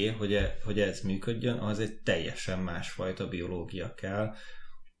 hogy oké, hogy ez működjön, az egy teljesen másfajta biológia kell,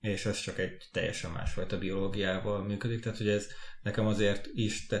 és ez csak egy teljesen másfajta biológiával működik, tehát hogy ez nekem azért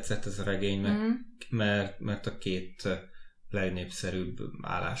is tetszett ez a regény, mert a két legnépszerűbb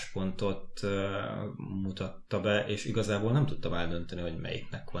álláspontot mutatta be, és igazából nem tudtam eldönteni, hogy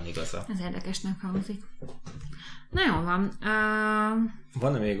melyiknek van igaza. Ez érdekesnek hangzik. Na jó van.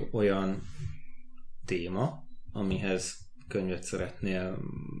 Van-e még olyan téma, amihez könyvet szeretnél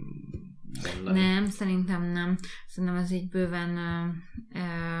mondani? Nem, szerintem nem. Szerintem ez így bőven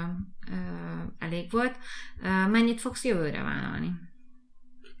elég volt. Mennyit fogsz jövőre vállalni?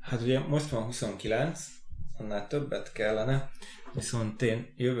 Hát ugye most van 29, annál többet kellene, viszont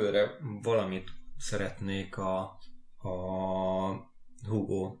én jövőre valamit szeretnék a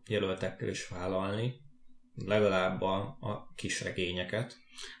Hugo jelöltekkel is vállalni, legalább a kis regényeket.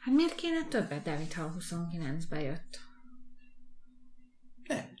 Hát miért kéne többet, Dávid, ha 29-be jött?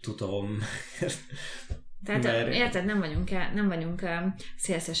 Nem tudom. Tehát érted, nem vagyunk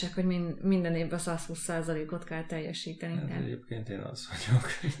szélszesek, hogy minden évben 120%-ot kell teljesíteni. Hát, egyébként én az vagyok.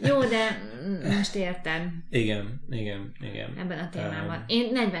 Jó, de most érted. Igen. Ebben a témában.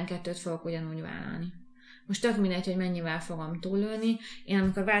 Én 42-t fogok ugyanúgy vállalni. Most tök mindegy, hogy mennyivel fogom túlölni. Én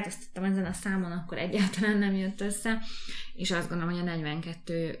amikor változtattam ezen a számon, akkor egyáltalán nem jött össze, és azt gondolom, hogy a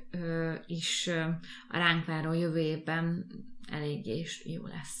 42 is a ránk váró jövő évben eléggé is jó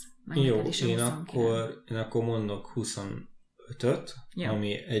lesz. Jó, én akkor mondok 25-öt,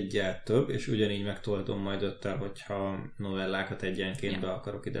 ami egyel több, és ugyanígy megtoldom majd 5-tel, hogyha novellákat egyenként be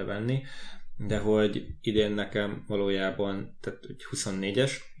akarok ide venni, de hogy idén nekem valójában tehát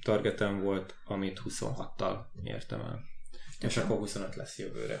 24-es targetem volt, amit 26-tal értem el. És akkor 25 lesz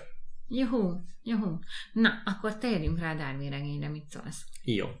jövőre. Juhú. Na, akkor térjünk rá a Darwin regényre, mit szólsz?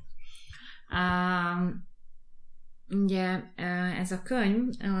 Jó. Ugye ez a könyv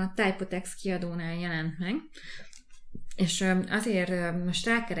a Typotex kiadónál jelent meg, és azért most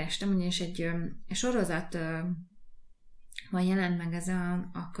rákerestem, ugyanis egy sorozat van jelent meg ez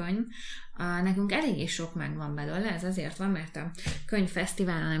a könyv. Nekünk eléggé sok megvan belőle, ez azért van, mert a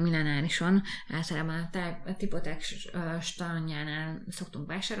könyvfesztiválon, a Millenárison általában a Typotex standjánál szoktunk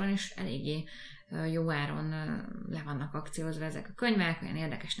vásárolni, és eléggé jó áron le vannak akciózva ezek a könyvek, olyan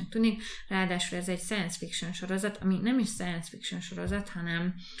érdekesnek tűnik. Ráadásul ez egy science fiction sorozat, ami nem is science fiction sorozat,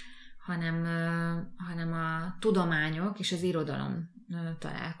 hanem a tudományok és az irodalom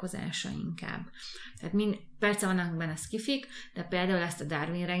találkozása inkább. Tehát persze vannak benne skifik, de például ezt a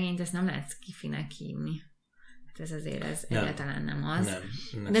Darwin regényt, ezt nem lehet skifinek hívni. Hát ez azért egyáltalán nem az.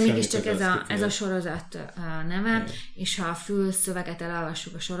 Nem, de mégiscsak ez a sorozat neve, és ha a fülszöveget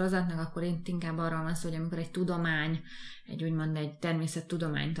elolvassuk a sorozatnak, akkor inkább arról van szó, hogy amikor egy tudomány, egy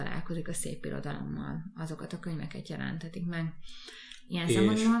természettudomány találkozik a szép irodalommal, azokat a könyveket jelentetik meg. Ilyen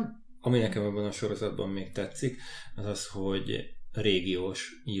szempontból. ami nekem ebben a sorozatban még tetszik, az az, hogy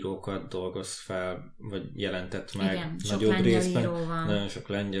régiós írókat dolgoz fel, vagy jelentett meg. Igen, nagyobb részben. Van. Nagyon sok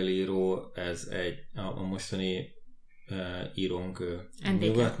lengyel író, ez a mostani írónk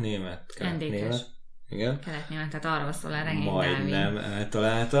nyugatnémet, keletnémet. Igen. Keletnémet, tehát arról szól a regény. Majdnem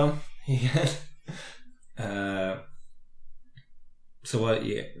eltaláltam. Igen. Szóval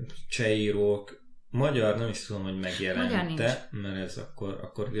cseh írók, magyar nem is tudom, hogy megjelente, mert ez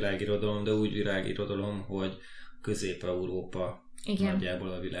akkor világirodalom, de úgy világirodalom, hogy Közép-Európa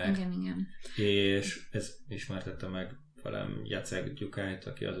nagyjából a világ. Igen. És ez ismertette meg velem Jacek Gyukályt,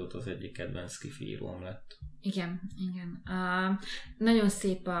 aki azóta az egyik kedvenc sci-fi íróm lett. Igen. Nagyon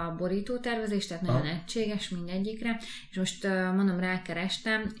szép a borítótervezés, tehát nagyon egységes mindegyikre, és most mondom,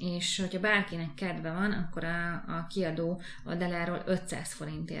 rákerestem, és hogyha bárkinek kedve van, akkor a kiadó oldaláról 500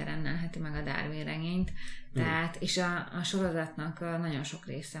 forintért rendelheti meg a Darwin regényt, tehát, és a sorozatnak nagyon sok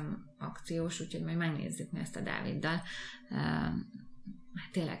része akciós, úgyhogy majd megnézzük mi ezt a Dáviddal.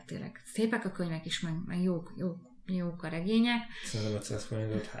 Tényleg szépek a könyvek is, meg jók a regények. Szerintem 500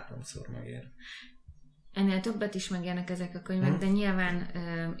 forintot 3-szor megér. Ennél többet is megérnek ezek a könyvek, de nyilván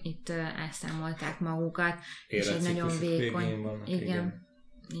itt elszámolták magukat, és egy nagyon vékony. Vannak,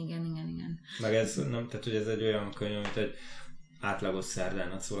 igen. Meg ez nem, tehát hogy ez egy olyan könyv, amit egy átlagos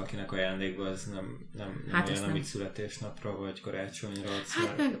szerdán szól, akinek ajándékban ez nem olyan, amit születésnapra vagy karácsonyra adsz.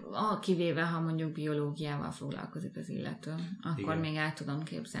 Hát meg kivéve, ha mondjuk biológiával foglalkozik az illető, akkor még el tudom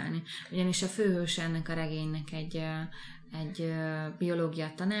képzelni. Ugyanis a főhős ennek a regénynek egy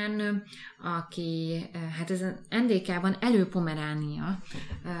biológia tanárnő, aki, hát ez az NDK-ban Elő-Pomeránia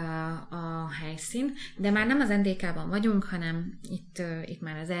a helyszín, de már nem az NDK-ban vagyunk, hanem itt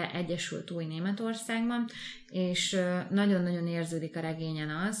már az Egyesült Új Németországban, és nagyon-nagyon érződik a regényen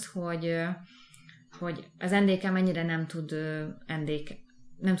az, hogy az NDK mennyire nem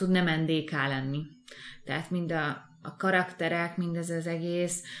tud nem NDK lenni. Tehát mind a karakterek, mindez az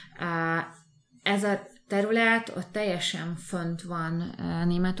egész, ez a terület ott teljesen fönt van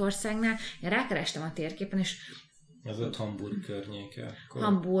Németországnál. Én rákerestem a térképen, és az ott Hamburg környéke.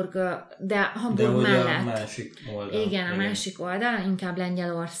 Hamburg mellett. A másik oldal. Igen, a másik oldal, inkább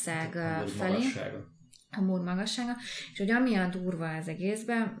Lengyelország felé. Hamburg magassága. És hogy ami a durva az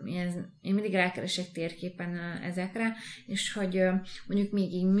egészben, én mindig rákeresek térképen ezekre, és hogy mondjuk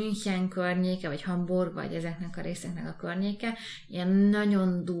még így München környéke, vagy Hamburg, vagy ezeknek a részeknek a környéke, ilyen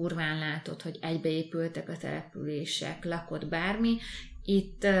nagyon durván látod, hogy egybeépültek a települések, lakott bármi.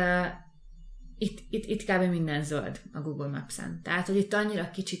 Itt kb. Minden zöld a Google Maps-en. Tehát, hogy itt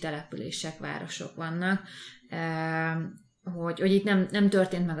annyira kicsi települések, városok vannak, hogy itt nem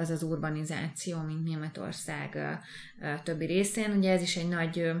történt meg az urbanizáció, mint Németország többi részén. Ugye ez is egy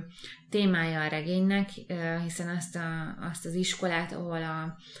nagy témája a regénynek, hiszen azt az iskolát, ahol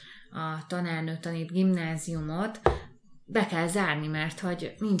a tanárnő tanít, gimnáziumot, be kell zárni, mert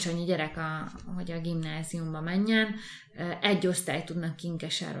hogy nincs annyi gyerek, hogy a gimnáziumba menjen. Egy osztályt tudnak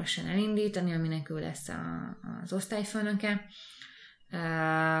Kinkesárosan elindítani, aminek ő lesz az osztályfőnöke.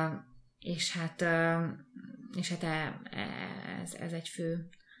 És hát ez egy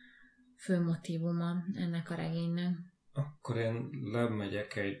fő motívuma ennek a regénynek. Akkor én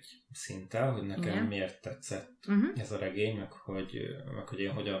lemegyek egy szinttel, hogy nekem miért tetszett ez a regény, meg hogy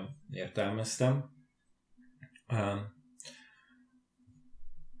én hogyan értelmeztem.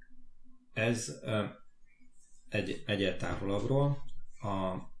 Ez egyel távolabbról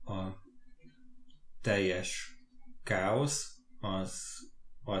a teljes káosz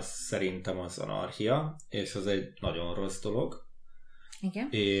az szerintem az anarchia, és az egy nagyon rossz dolog. Igen.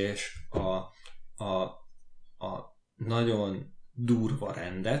 És a nagyon durva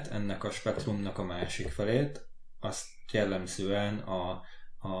rendet, ennek a spektrumnak a másik felét, azt jellemzően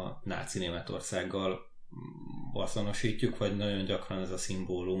a náci Németországgal azonosítjuk, vagy nagyon gyakran ez a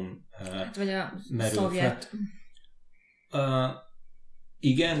szimbólum vagy a merül szovjet.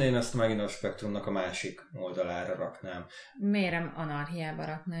 Igen, de én azt megint a spektrumnak a másik oldalára raknám. Miért nem anarchiába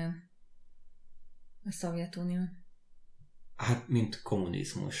raknám a Szovjetunió? Hát, mint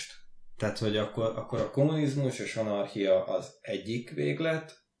kommunizmust. Tehát, hogy akkor a kommunizmus és anarchia az egyik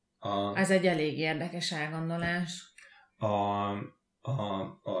véglet. Ez egy elég érdekes elgondolás.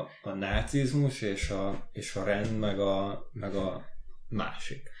 A nácizmus és a rend meg a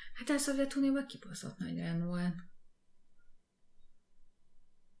másik. Hát a Szovjetunióban kibaszott nagy rend volt.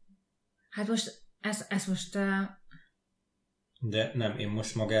 Hát most ez most... De nem, én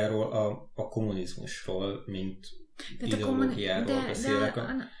most magáról a kommunizmusról, mint ideológiáról beszélek.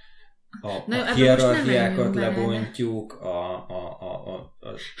 A hierarchiákat lebontjuk,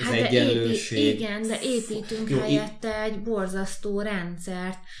 az egyenlőség. Igen, de építünk helyette egy borzasztó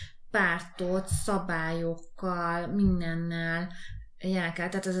rendszert, pártot szabályokkal, mindennel jár kell,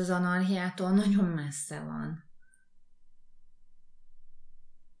 tehát ez az anarchiától nagyon messze van.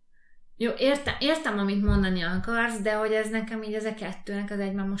 Jó, értem, amit mondani akarsz, de hogy ez nekem így ez a kettőnek az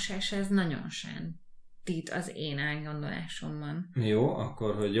egybemosása, ez nagyon sentít az én elgondolásomban. Jó,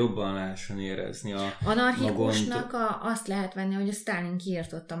 akkor, hogy jobban lehessen érezni a anarchikusnak azt lehet venni, hogy a Sztálin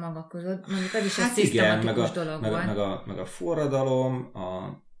kiirtotta maga között, mondjuk az is egy szisztematikus dolog volt. Meg a forradalom,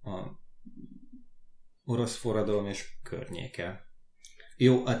 a orosz forradalom és környéke.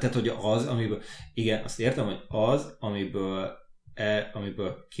 Jó, tehát, hogy az, amiből, igen, azt értem, hogy az, amiből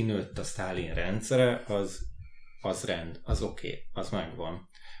kinőtt a Sztálin rendszere, az rend, az oké, az megvan.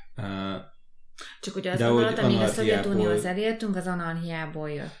 Csak ugye azt gondolod, amíg a Szovjetunióhoz elértünk, az anarchiából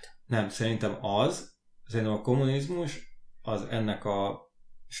jött. Nem, szerintem a kommunizmus az ennek a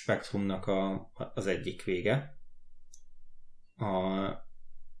spektrumnak az egyik vége.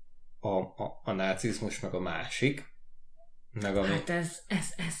 A nácizmus meg a másik. Meg hát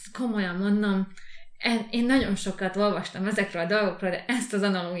ez komolyan mondom, én nagyon sokat olvastam ezekről a dolgokról, de ezt az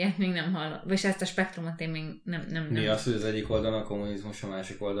analógiát még nem hallottam, és ezt a spektrumot én még nem. Mi az, hogy az egyik oldalon a kommunizmus, a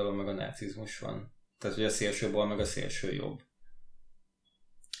másik oldalon meg a nácizmus van? Tehát, hogy a szélső bal meg a szélső jobb.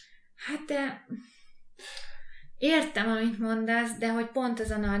 Hát de értem, amit mondasz, de hogy pont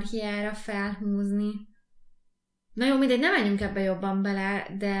az anarchiára felhúzni. Na jó, mindegy, nem menjünk ebbe jobban bele,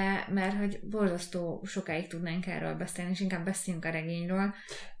 de mert hogy borzasztó sokáig tudnánk erről beszélni, és inkább beszéljünk a regényről.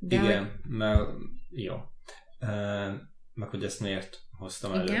 De igen, hogy... mert jó. Meg hogy ezt miért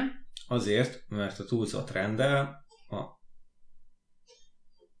hoztam elő? Igen. Azért, mert a túlzott renddel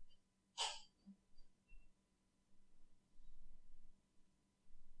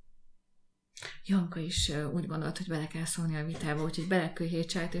Janka is úgy gondolt, hogy bele kell szólni a vitába, úgyhogy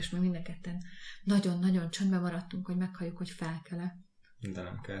beleköhécselt, és mi mind a ketten nagyon-nagyon csöndben maradtunk, hogy meghalljuk, hogy fel kell-e. De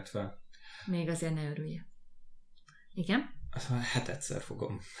nem kellett fel. Még azért ne örülje. Igen? Azt már egyszer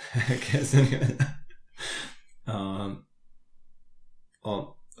fogom elkezdeni.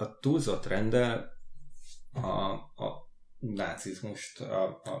 A túlzott renddel a nácizmust,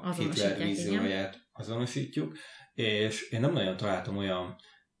 a Hitler vízióját azonosítjuk, és én nem nagyon találtam olyan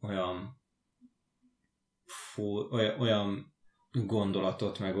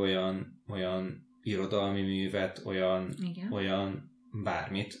gondolatot, meg olyan irodalmi művet, olyan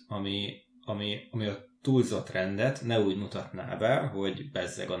bármit, ami a túlzott rendet ne úgy mutatná be, hogy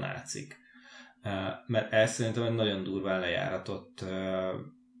bezzeg a nácik. Mert ez szerintem egy nagyon durván lejáratott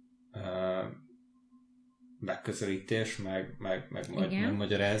megközelítés, meg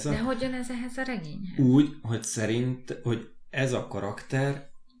magyarázza. De hogy jön ez ehhez a regényhez? Úgy, hogy ez a karakter,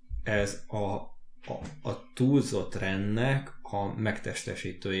 ez a túlzott rendnek a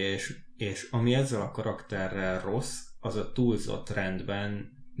megtestesítője, és ami ezzel a karakterrel rossz, az a túlzott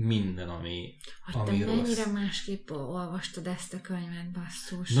rendben minden, ami te rossz. mennyire másképp olvastad ezt a könyvet,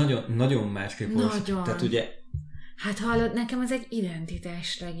 basszus? Nagyon, nagyon másképp olvastad. Tehát ugye... Hát hallod, nekem ez egy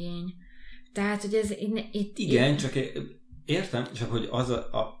identitásregény. Tehát, hogy ez itt... Igen, csak értem, csak hogy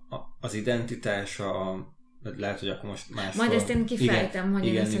az identitás lehet, hogy akkor most máshol... Majd ezt én kifejtem, hogy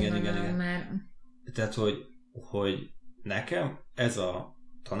igen, én ezt gondolom, mert... Tehát, hogy nekem ez a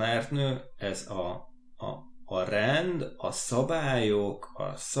tanárnő, ez a rend, a szabályok,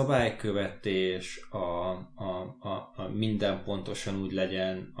 a szabálykövetés, a minden pontosan úgy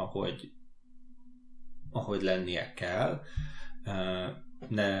legyen, ahogy lennie kell.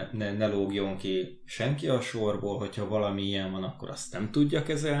 Ne lógjon ki senki a sorból, hogyha valami ilyen van, akkor azt nem tudja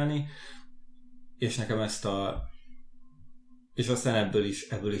kezelni. És nekem és aztán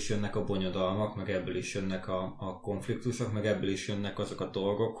ebből is jönnek a bonyodalmak, meg ebből is jönnek a konfliktusok, meg ebből is jönnek azok a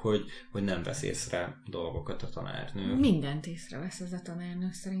dolgok, hogy nem vesz észre dolgokat a tanárnő. Mindent észrevesz ez a tanárnő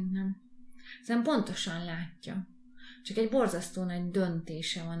szerintem. Szerintem pontosan látja. Csak egy borzasztó nagy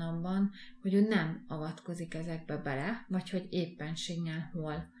döntése van abban, hogy ő nem avatkozik ezekbe bele, vagy hogy éppenséggel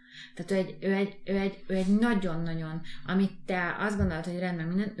hol. Tehát ő egy nagyon-nagyon, amit te azt gondolod, hogy rendben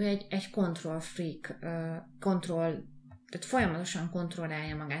minden, ő egy control freak, tehát folyamatosan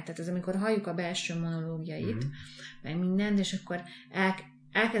kontrollálja magát. Tehát az, amikor halljuk a belső monológiait, meg mindent, és akkor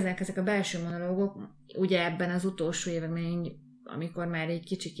elkezdenek ezek a belső monológok, ugye ebben az utolsó években, amikor már egy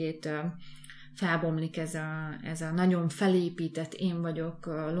kicsikét felbomlik ez a nagyon felépített én vagyok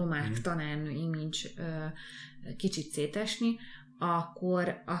lomák tanárnő image kicsit szétesni,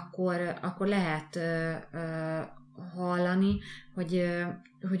 akkor lehet hallani, hogy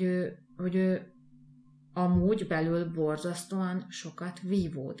ő amúgy belül borzasztóan sokat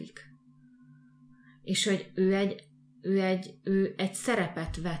vívódik. És hogy ő egy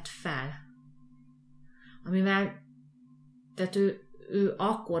szerepet vett fel, amivel tehát ő ő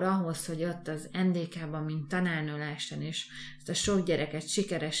akkor ahhoz, hogy ott az NDK-ban, mint tanárnő lehessen, és ezt a sok gyereket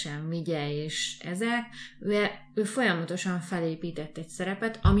sikeresen vigye, és ő folyamatosan felépített egy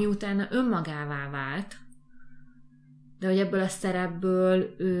szerepet, ami utána önmagává vált, de hogy ebből a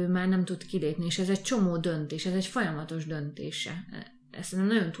szerepből ő már nem tud kilépni, és ez egy csomó döntés, ez egy folyamatos döntése. Ezt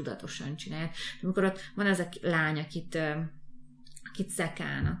nagyon tudatosan csinálják. Amikor ott van ez a lány, akit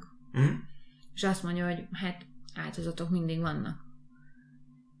szekálnak, és azt mondja, hogy hát áldozatok mindig vannak.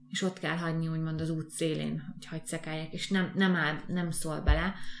 És ott kell hagyni, úgymond az út szélén, hogy hagyd szekálják, és nem szól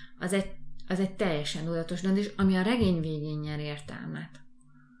bele. Az egy teljesen tudatos döntés, ami a regény végén nyer értelmet.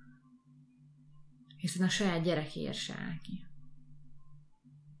 Hiszen a saját gyerekéért se áll ki.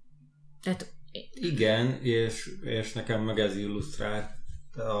 Tehát... Igen, és nekem meg ez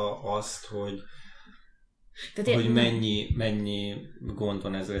illusztrálta azt, hogy mennyi gond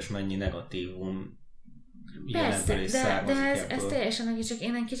van ezzel, és mennyi negatívum persze, de ez teljesen, csak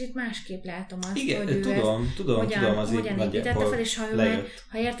én egy kicsit másképp látom azt, igen, hogy tudom, az hogyan építette fel, és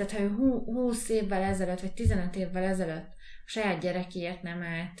ha érted, ha ő 20 évvel ezelőtt, vagy 15 évvel ezelőtt a saját gyerekéért nem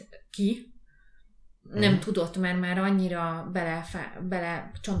állt ki, nem tudott, mert már annyira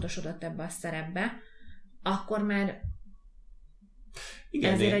bele csontosodott ebbe a szerepbe, akkor már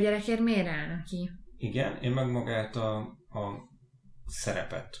igen, ezért a gyerekért miért állnak ki? Igen, én meg magát a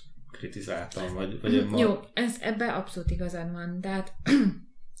szerepet kritizáltam, vagy jó, ebben abszolút igazad van, tehát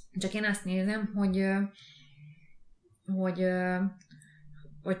csak én azt nézem, hogy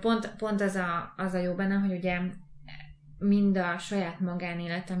pont az a jó benne, hogy ugye mind a saját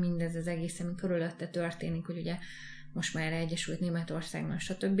magánélete, mindez az egész, ami körülötte történik, hogy ugye most már Egyesült Németországban,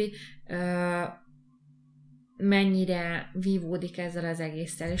 stb. Mennyire vívódik ezzel az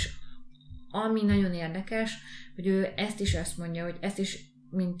egésszel, és ami nagyon érdekes, hogy ő ezt is azt mondja, hogy ezt is,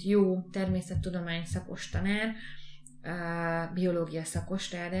 mint jó természettudomány szakos tanár, biológia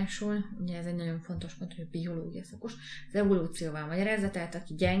szakos ráadásul, ugye ez egy nagyon fontos pont, hogy biológia szakos, az evolúcióval magyarázza, tehát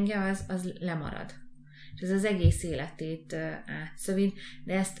aki gyenge, az lemarad. És ez az egész életét átszövi,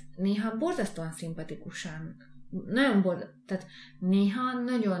 de ezt néha borzasztóan szimpatikusan, tehát néha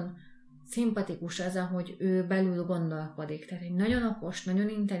nagyon szimpatikus az, ahogy ő belül gondolkodik. Tehát egy nagyon okos, nagyon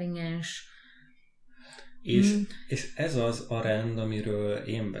intelligens. És ez az a rend, amiről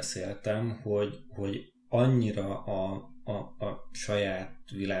én beszéltem, hogy annyira a saját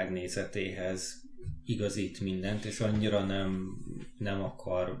világnézetéhez igazít mindent, és annyira nem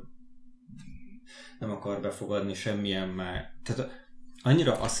akar befogadni semmilyen már. Tehát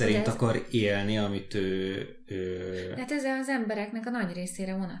annyira azt szerint akar élni, amit ő... Hát ez az embereknek a nagy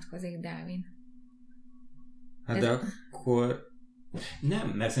részére vonatkozik, Darwin. Hát de akkor... Nem,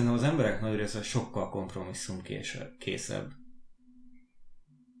 mert szerintem az emberek nagy része sokkal kompromisszumkészebb.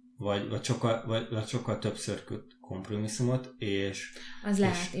 Vagy sokkal többször köt kompromisszumot, és... Az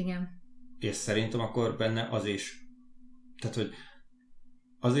lehet, igen. És szerintem akkor benne az is... Tehát, hogy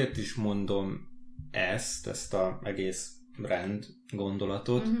azért is mondom ezt a egész rend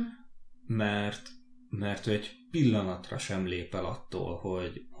gondolatot, mert ő egy pillanatra sem lép el attól,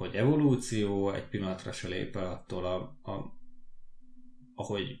 hogy evolúció, egy pillanatra sem lép el attól,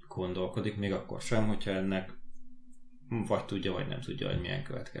 ahogy gondolkodik, még akkor sem, hogyha ennek vagy tudja, vagy nem tudja, hogy milyen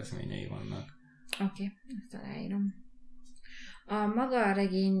következményei vannak. Oké, ezt aláírom. A maga a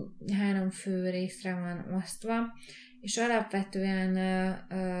regény 3 fő részre van osztva, és alapvetően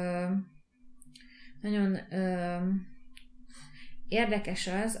nagyon érdekes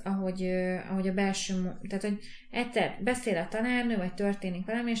az, ahogy a belső, tehát hogy egyszer beszél a tanárnő, vagy történik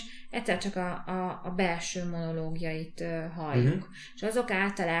valami, és egyszer csak a belső monológiait halljuk. És azok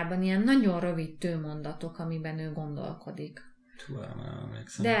általában ilyen nagyon rövid tőmondatok, amiben ő gondolkodik.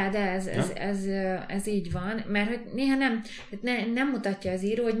 De ez így van, mert hogy néha nem mutatja az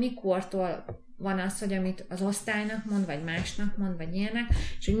író, hogy mikortól van az, hogy amit az osztálynak mond, vagy másnak mond, vagy ilyenek,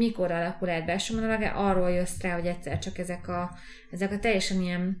 és hogy mikor alakul egy belső monológ, arról jössz rá, hogy egyszer csak ezek a teljesen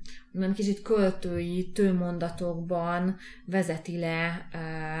ilyen, mondom, kicsit költői tőmondatokban vezeti le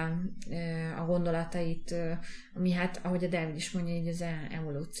a gondolatait, ami hát, ahogy a David is mondja, így az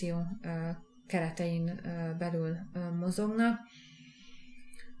evolúció keretein belül mozognak.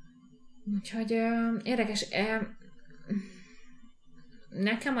 Úgyhogy érdekes.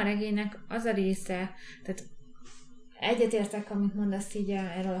 Nekem a regénynek az a része, tehát egyetértek, amit mondasz így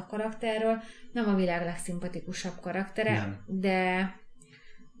erről a karakterről, nem a világ legszimpatikusabb karaktere,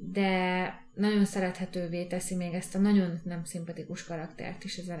 de nagyon szerethetővé teszi még ezt a nagyon nem szimpatikus karaktert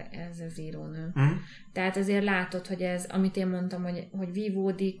is ez az írónő. Tehát azért látod, hogy ez, amit én mondtam, hogy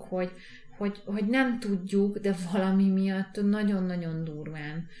vívódik, hogy nem tudjuk, de valami miatt nagyon-nagyon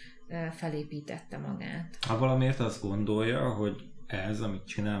durván felépítette magát. Ha valamiért azt gondolja, hogy ez, amit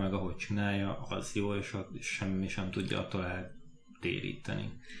csinál, meg ahogy csinálja, az jó, és semmi sem tudja attól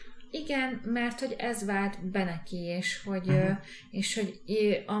eltéríteni. Igen, mert hogy ez vált be neki, és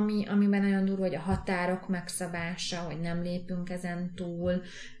hogy, amiben nagyon durva, hogy a határok megszabása, hogy nem lépünk ezen túl,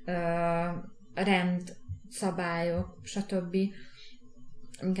 rend, szabályok, stb.,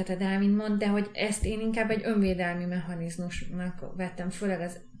 amiket a Dávid mond, de hogy ezt én inkább egy önvédelmi mechanizmusnak vettem,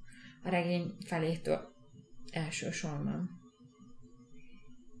 főleg a regény felétől elsősorban.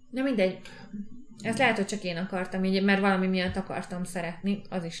 De mindegy. Ezt lehet, hogy csak én akartam, így, mert valami miatt akartam szeretni,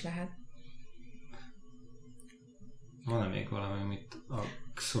 az is lehet. Van-e még valami, amit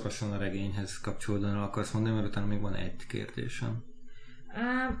szorosan a regényhez kapcsolódóan akarsz mondani, mert utána még van egy kérdésem.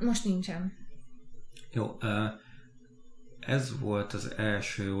 Most nincsen. Jó, ez volt az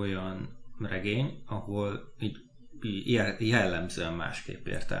első olyan regény, ahol így jellemzően másképp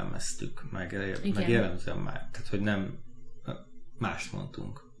értelmeztük, meg jellemzően már, tehát hogy nem mást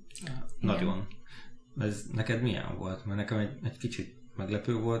mondtunk. Igen. Nagyon. Ez neked milyen volt? Mert nekem egy kicsit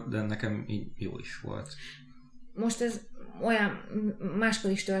meglepő volt, de nekem így jó is volt. Most ez olyan,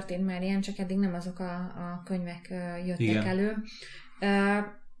 máskor is történt már ilyen, csak eddig nem azok a könyvek jöttek igen. elő.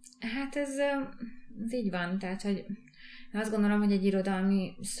 Hát ez így van, tehát, hogy azt gondolom, hogy egy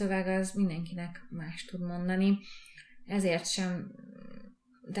irodalmi szöveg az mindenkinek más tud mondani. Ezért sem,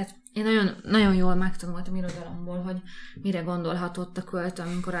 tehát én nagyon, nagyon jól megtanultam irodalomból, hogy mire gondolhatott a költő,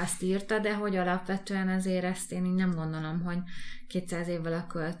 amikor azt írta, de hogy alapvetően azért ezt én így nem gondolom, hogy 200 évvel a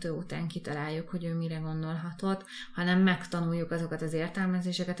költő után kitaláljuk, hogy ő mire gondolhatott, hanem megtanuljuk azokat az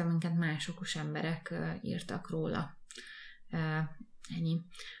értelmezéseket, amiket más okos emberek írtak róla. Ennyi.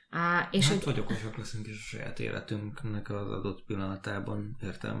 És hát vagy okosak leszünk, és a saját életünknek az adott pillanatában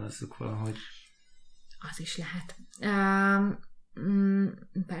értelmezzük valahogy. Az is lehet.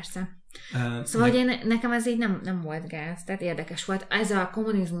 Persze. Szóval, hogy nekem ez így nem volt gáz, tehát érdekes volt. Ez a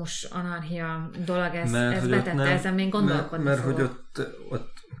kommunizmus anarchia dolog, ez betette, ezen még gondolkodni mert hogy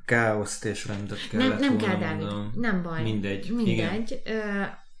ott káoszt és rendet kellett nem kell, Dávid, nem baj. Mindegy.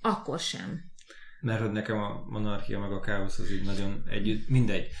 Akkor sem. Mert hogy nekem a monarchia meg a káosz az így nagyon együtt,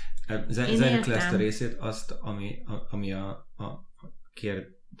 mindegy. Zárjuk le ezt a részét, azt, ami a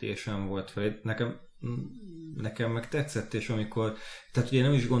kérdésem volt felé. Nekem meg tetszett, és amikor, tehát ugye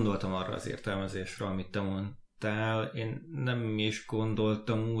nem is gondoltam arra az értelmezésre, amit te mondtál, én nem is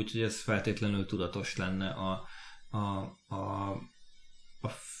gondoltam úgy, hogy ez feltétlenül tudatos lenne a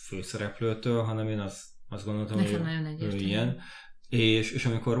főszereplőtől, hanem én azt gondoltam, hogy ilyen. És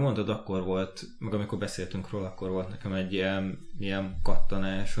amikor mondtad, akkor volt, meg amikor beszéltünk róla, akkor volt nekem egy ilyen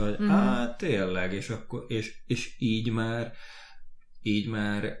kattanás, hogy tényleg, és így már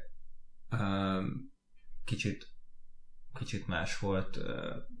kicsit más volt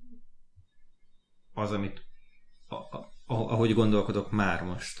az, amit ahogy gondolkodok már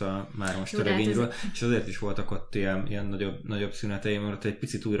most a regényről, és azért is voltak ott ilyen nagyobb szüneteim, mert egy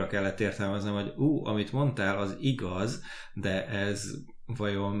picit újra kellett értelmeznem, hogy amit mondtál, az igaz, de ez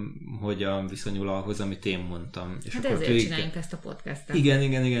vajon hogyan viszonyul ahhoz, amit én mondtam. És hát ezért csináljuk ezt a podcastet.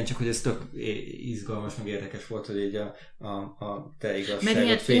 Igen, csak hogy ez tök izgalmas, meg érdekes volt, hogy így a te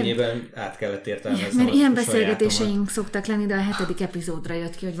igazságod fényében át kellett értelmeznem. Mert ilyen beszélgetéseink szoktak lenni, de a 7. epizódra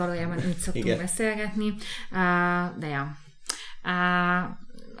jött ki, hogy valójában így szoktunk beszélgetni. De ja.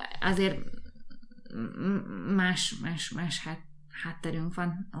 Azért más hátterünk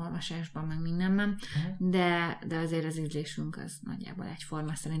van olvasásban, meg mindenben, de azért az ízlésünk az nagyjából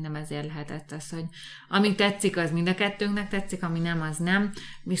egyforma. Szerintem ezért lehetett az, hogy ami tetszik, az mind a kettőnknek tetszik, ami nem, az nem,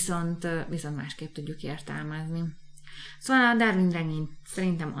 viszont másképp tudjuk értelmezni. Szóval a Darwin regényt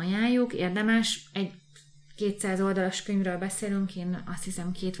szerintem ajánljuk, érdemes. Egy 200 oldalas könyvről beszélünk, én azt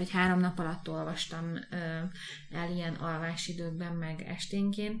hiszem 2 vagy 3 nap alatt olvastam el ilyen alvásidőkben, meg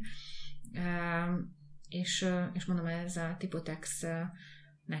esténként. És mondom, ez a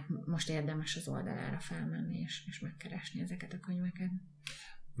Tipotexnek most érdemes az oldalára felmenni, és megkeresni ezeket a könyveket.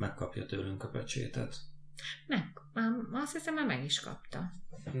 Megkapja tőlünk a pecsétet? Azt hiszem, már meg is kapta.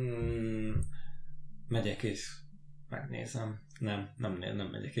 Megyek és megnézem. Nem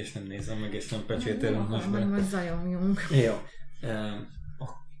megyek és nem nézem meg, és nem pecsételünk most be. Most zajongjunk. Jó.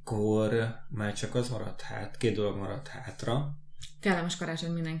 Akkor már csak az maradt 2 dolog maradt hátra. Kellemes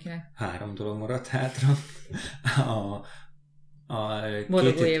karácsony mindenkinek. 3 dolog maradt hátra.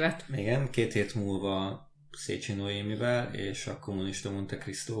 Boldog új évet. Igen, 2 hét múlva Széchenyi Noémivel és a Kommunista Monte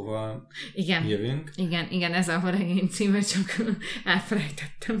Cristóval jövünk. Igen, ez a regény címe, csak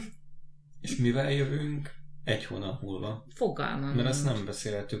elfelejtettem. És mivel jövünk? 1 hónap múlva. Fogalmam. Mert ezt nem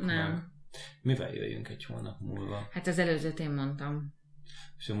beszéltük meg. Mivel jöjjünk 1 hónap múlva? Hát az előzőt én mondtam.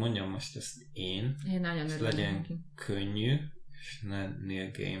 És mondjam most ezt én. Én nagyon örülök legyen neki. Könnyű, és ne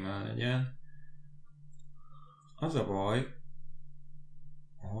Neil Gaiman legyen. Az a baj,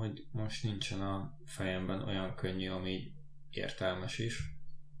 hogy most nincsen a fejemben olyan könnyű, ami értelmes is,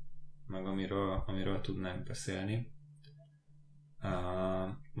 meg amiről tudnánk beszélni.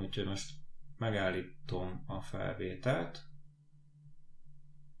 Úgyhogy most megállítom a felvételt,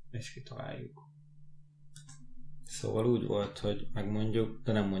 és kitaláljuk. Szóval úgy volt, hogy megmondjuk,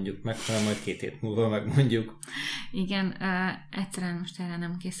 de nem mondjuk meg, hanem majd 2 hét múlva megmondjuk. Igen, egyszerűen most erre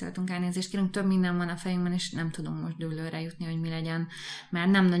nem készültünk, elnézést kérünk, több minden van a fejünkben, és nem tudunk most dőlőre jutni, hogy mi legyen,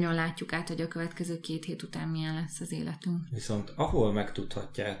 mert nem nagyon látjuk át, hogy a következő 2 hét után milyen lesz az életünk. Viszont ahol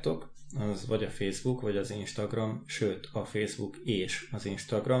megtudhatjátok, az vagy a Facebook, vagy az Instagram, sőt a Facebook és az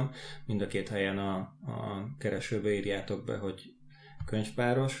Instagram, mind a 2 helyen a keresőbe írjátok be, hogy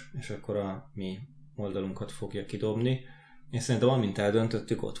könyvpáros, és akkor a mi oldalunkat fogja kidobni. És szerintem amint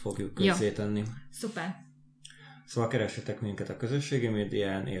eldöntöttük, ott fogjuk közzétenni. Szuper. Szóval keressetek minket a közösségi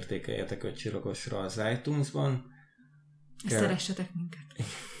médián, értékeljetek 5 csillagosra az iTunes-ban. Szeressetek minket.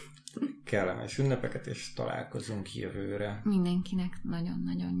 Kellemes ünnepeket, és találkozunk jövőre. Mindenkinek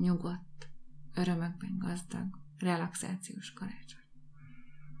nagyon-nagyon nyugodt, örömökben gazdag, relaxációs karácsony.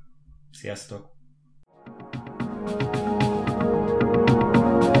 Sziasztok!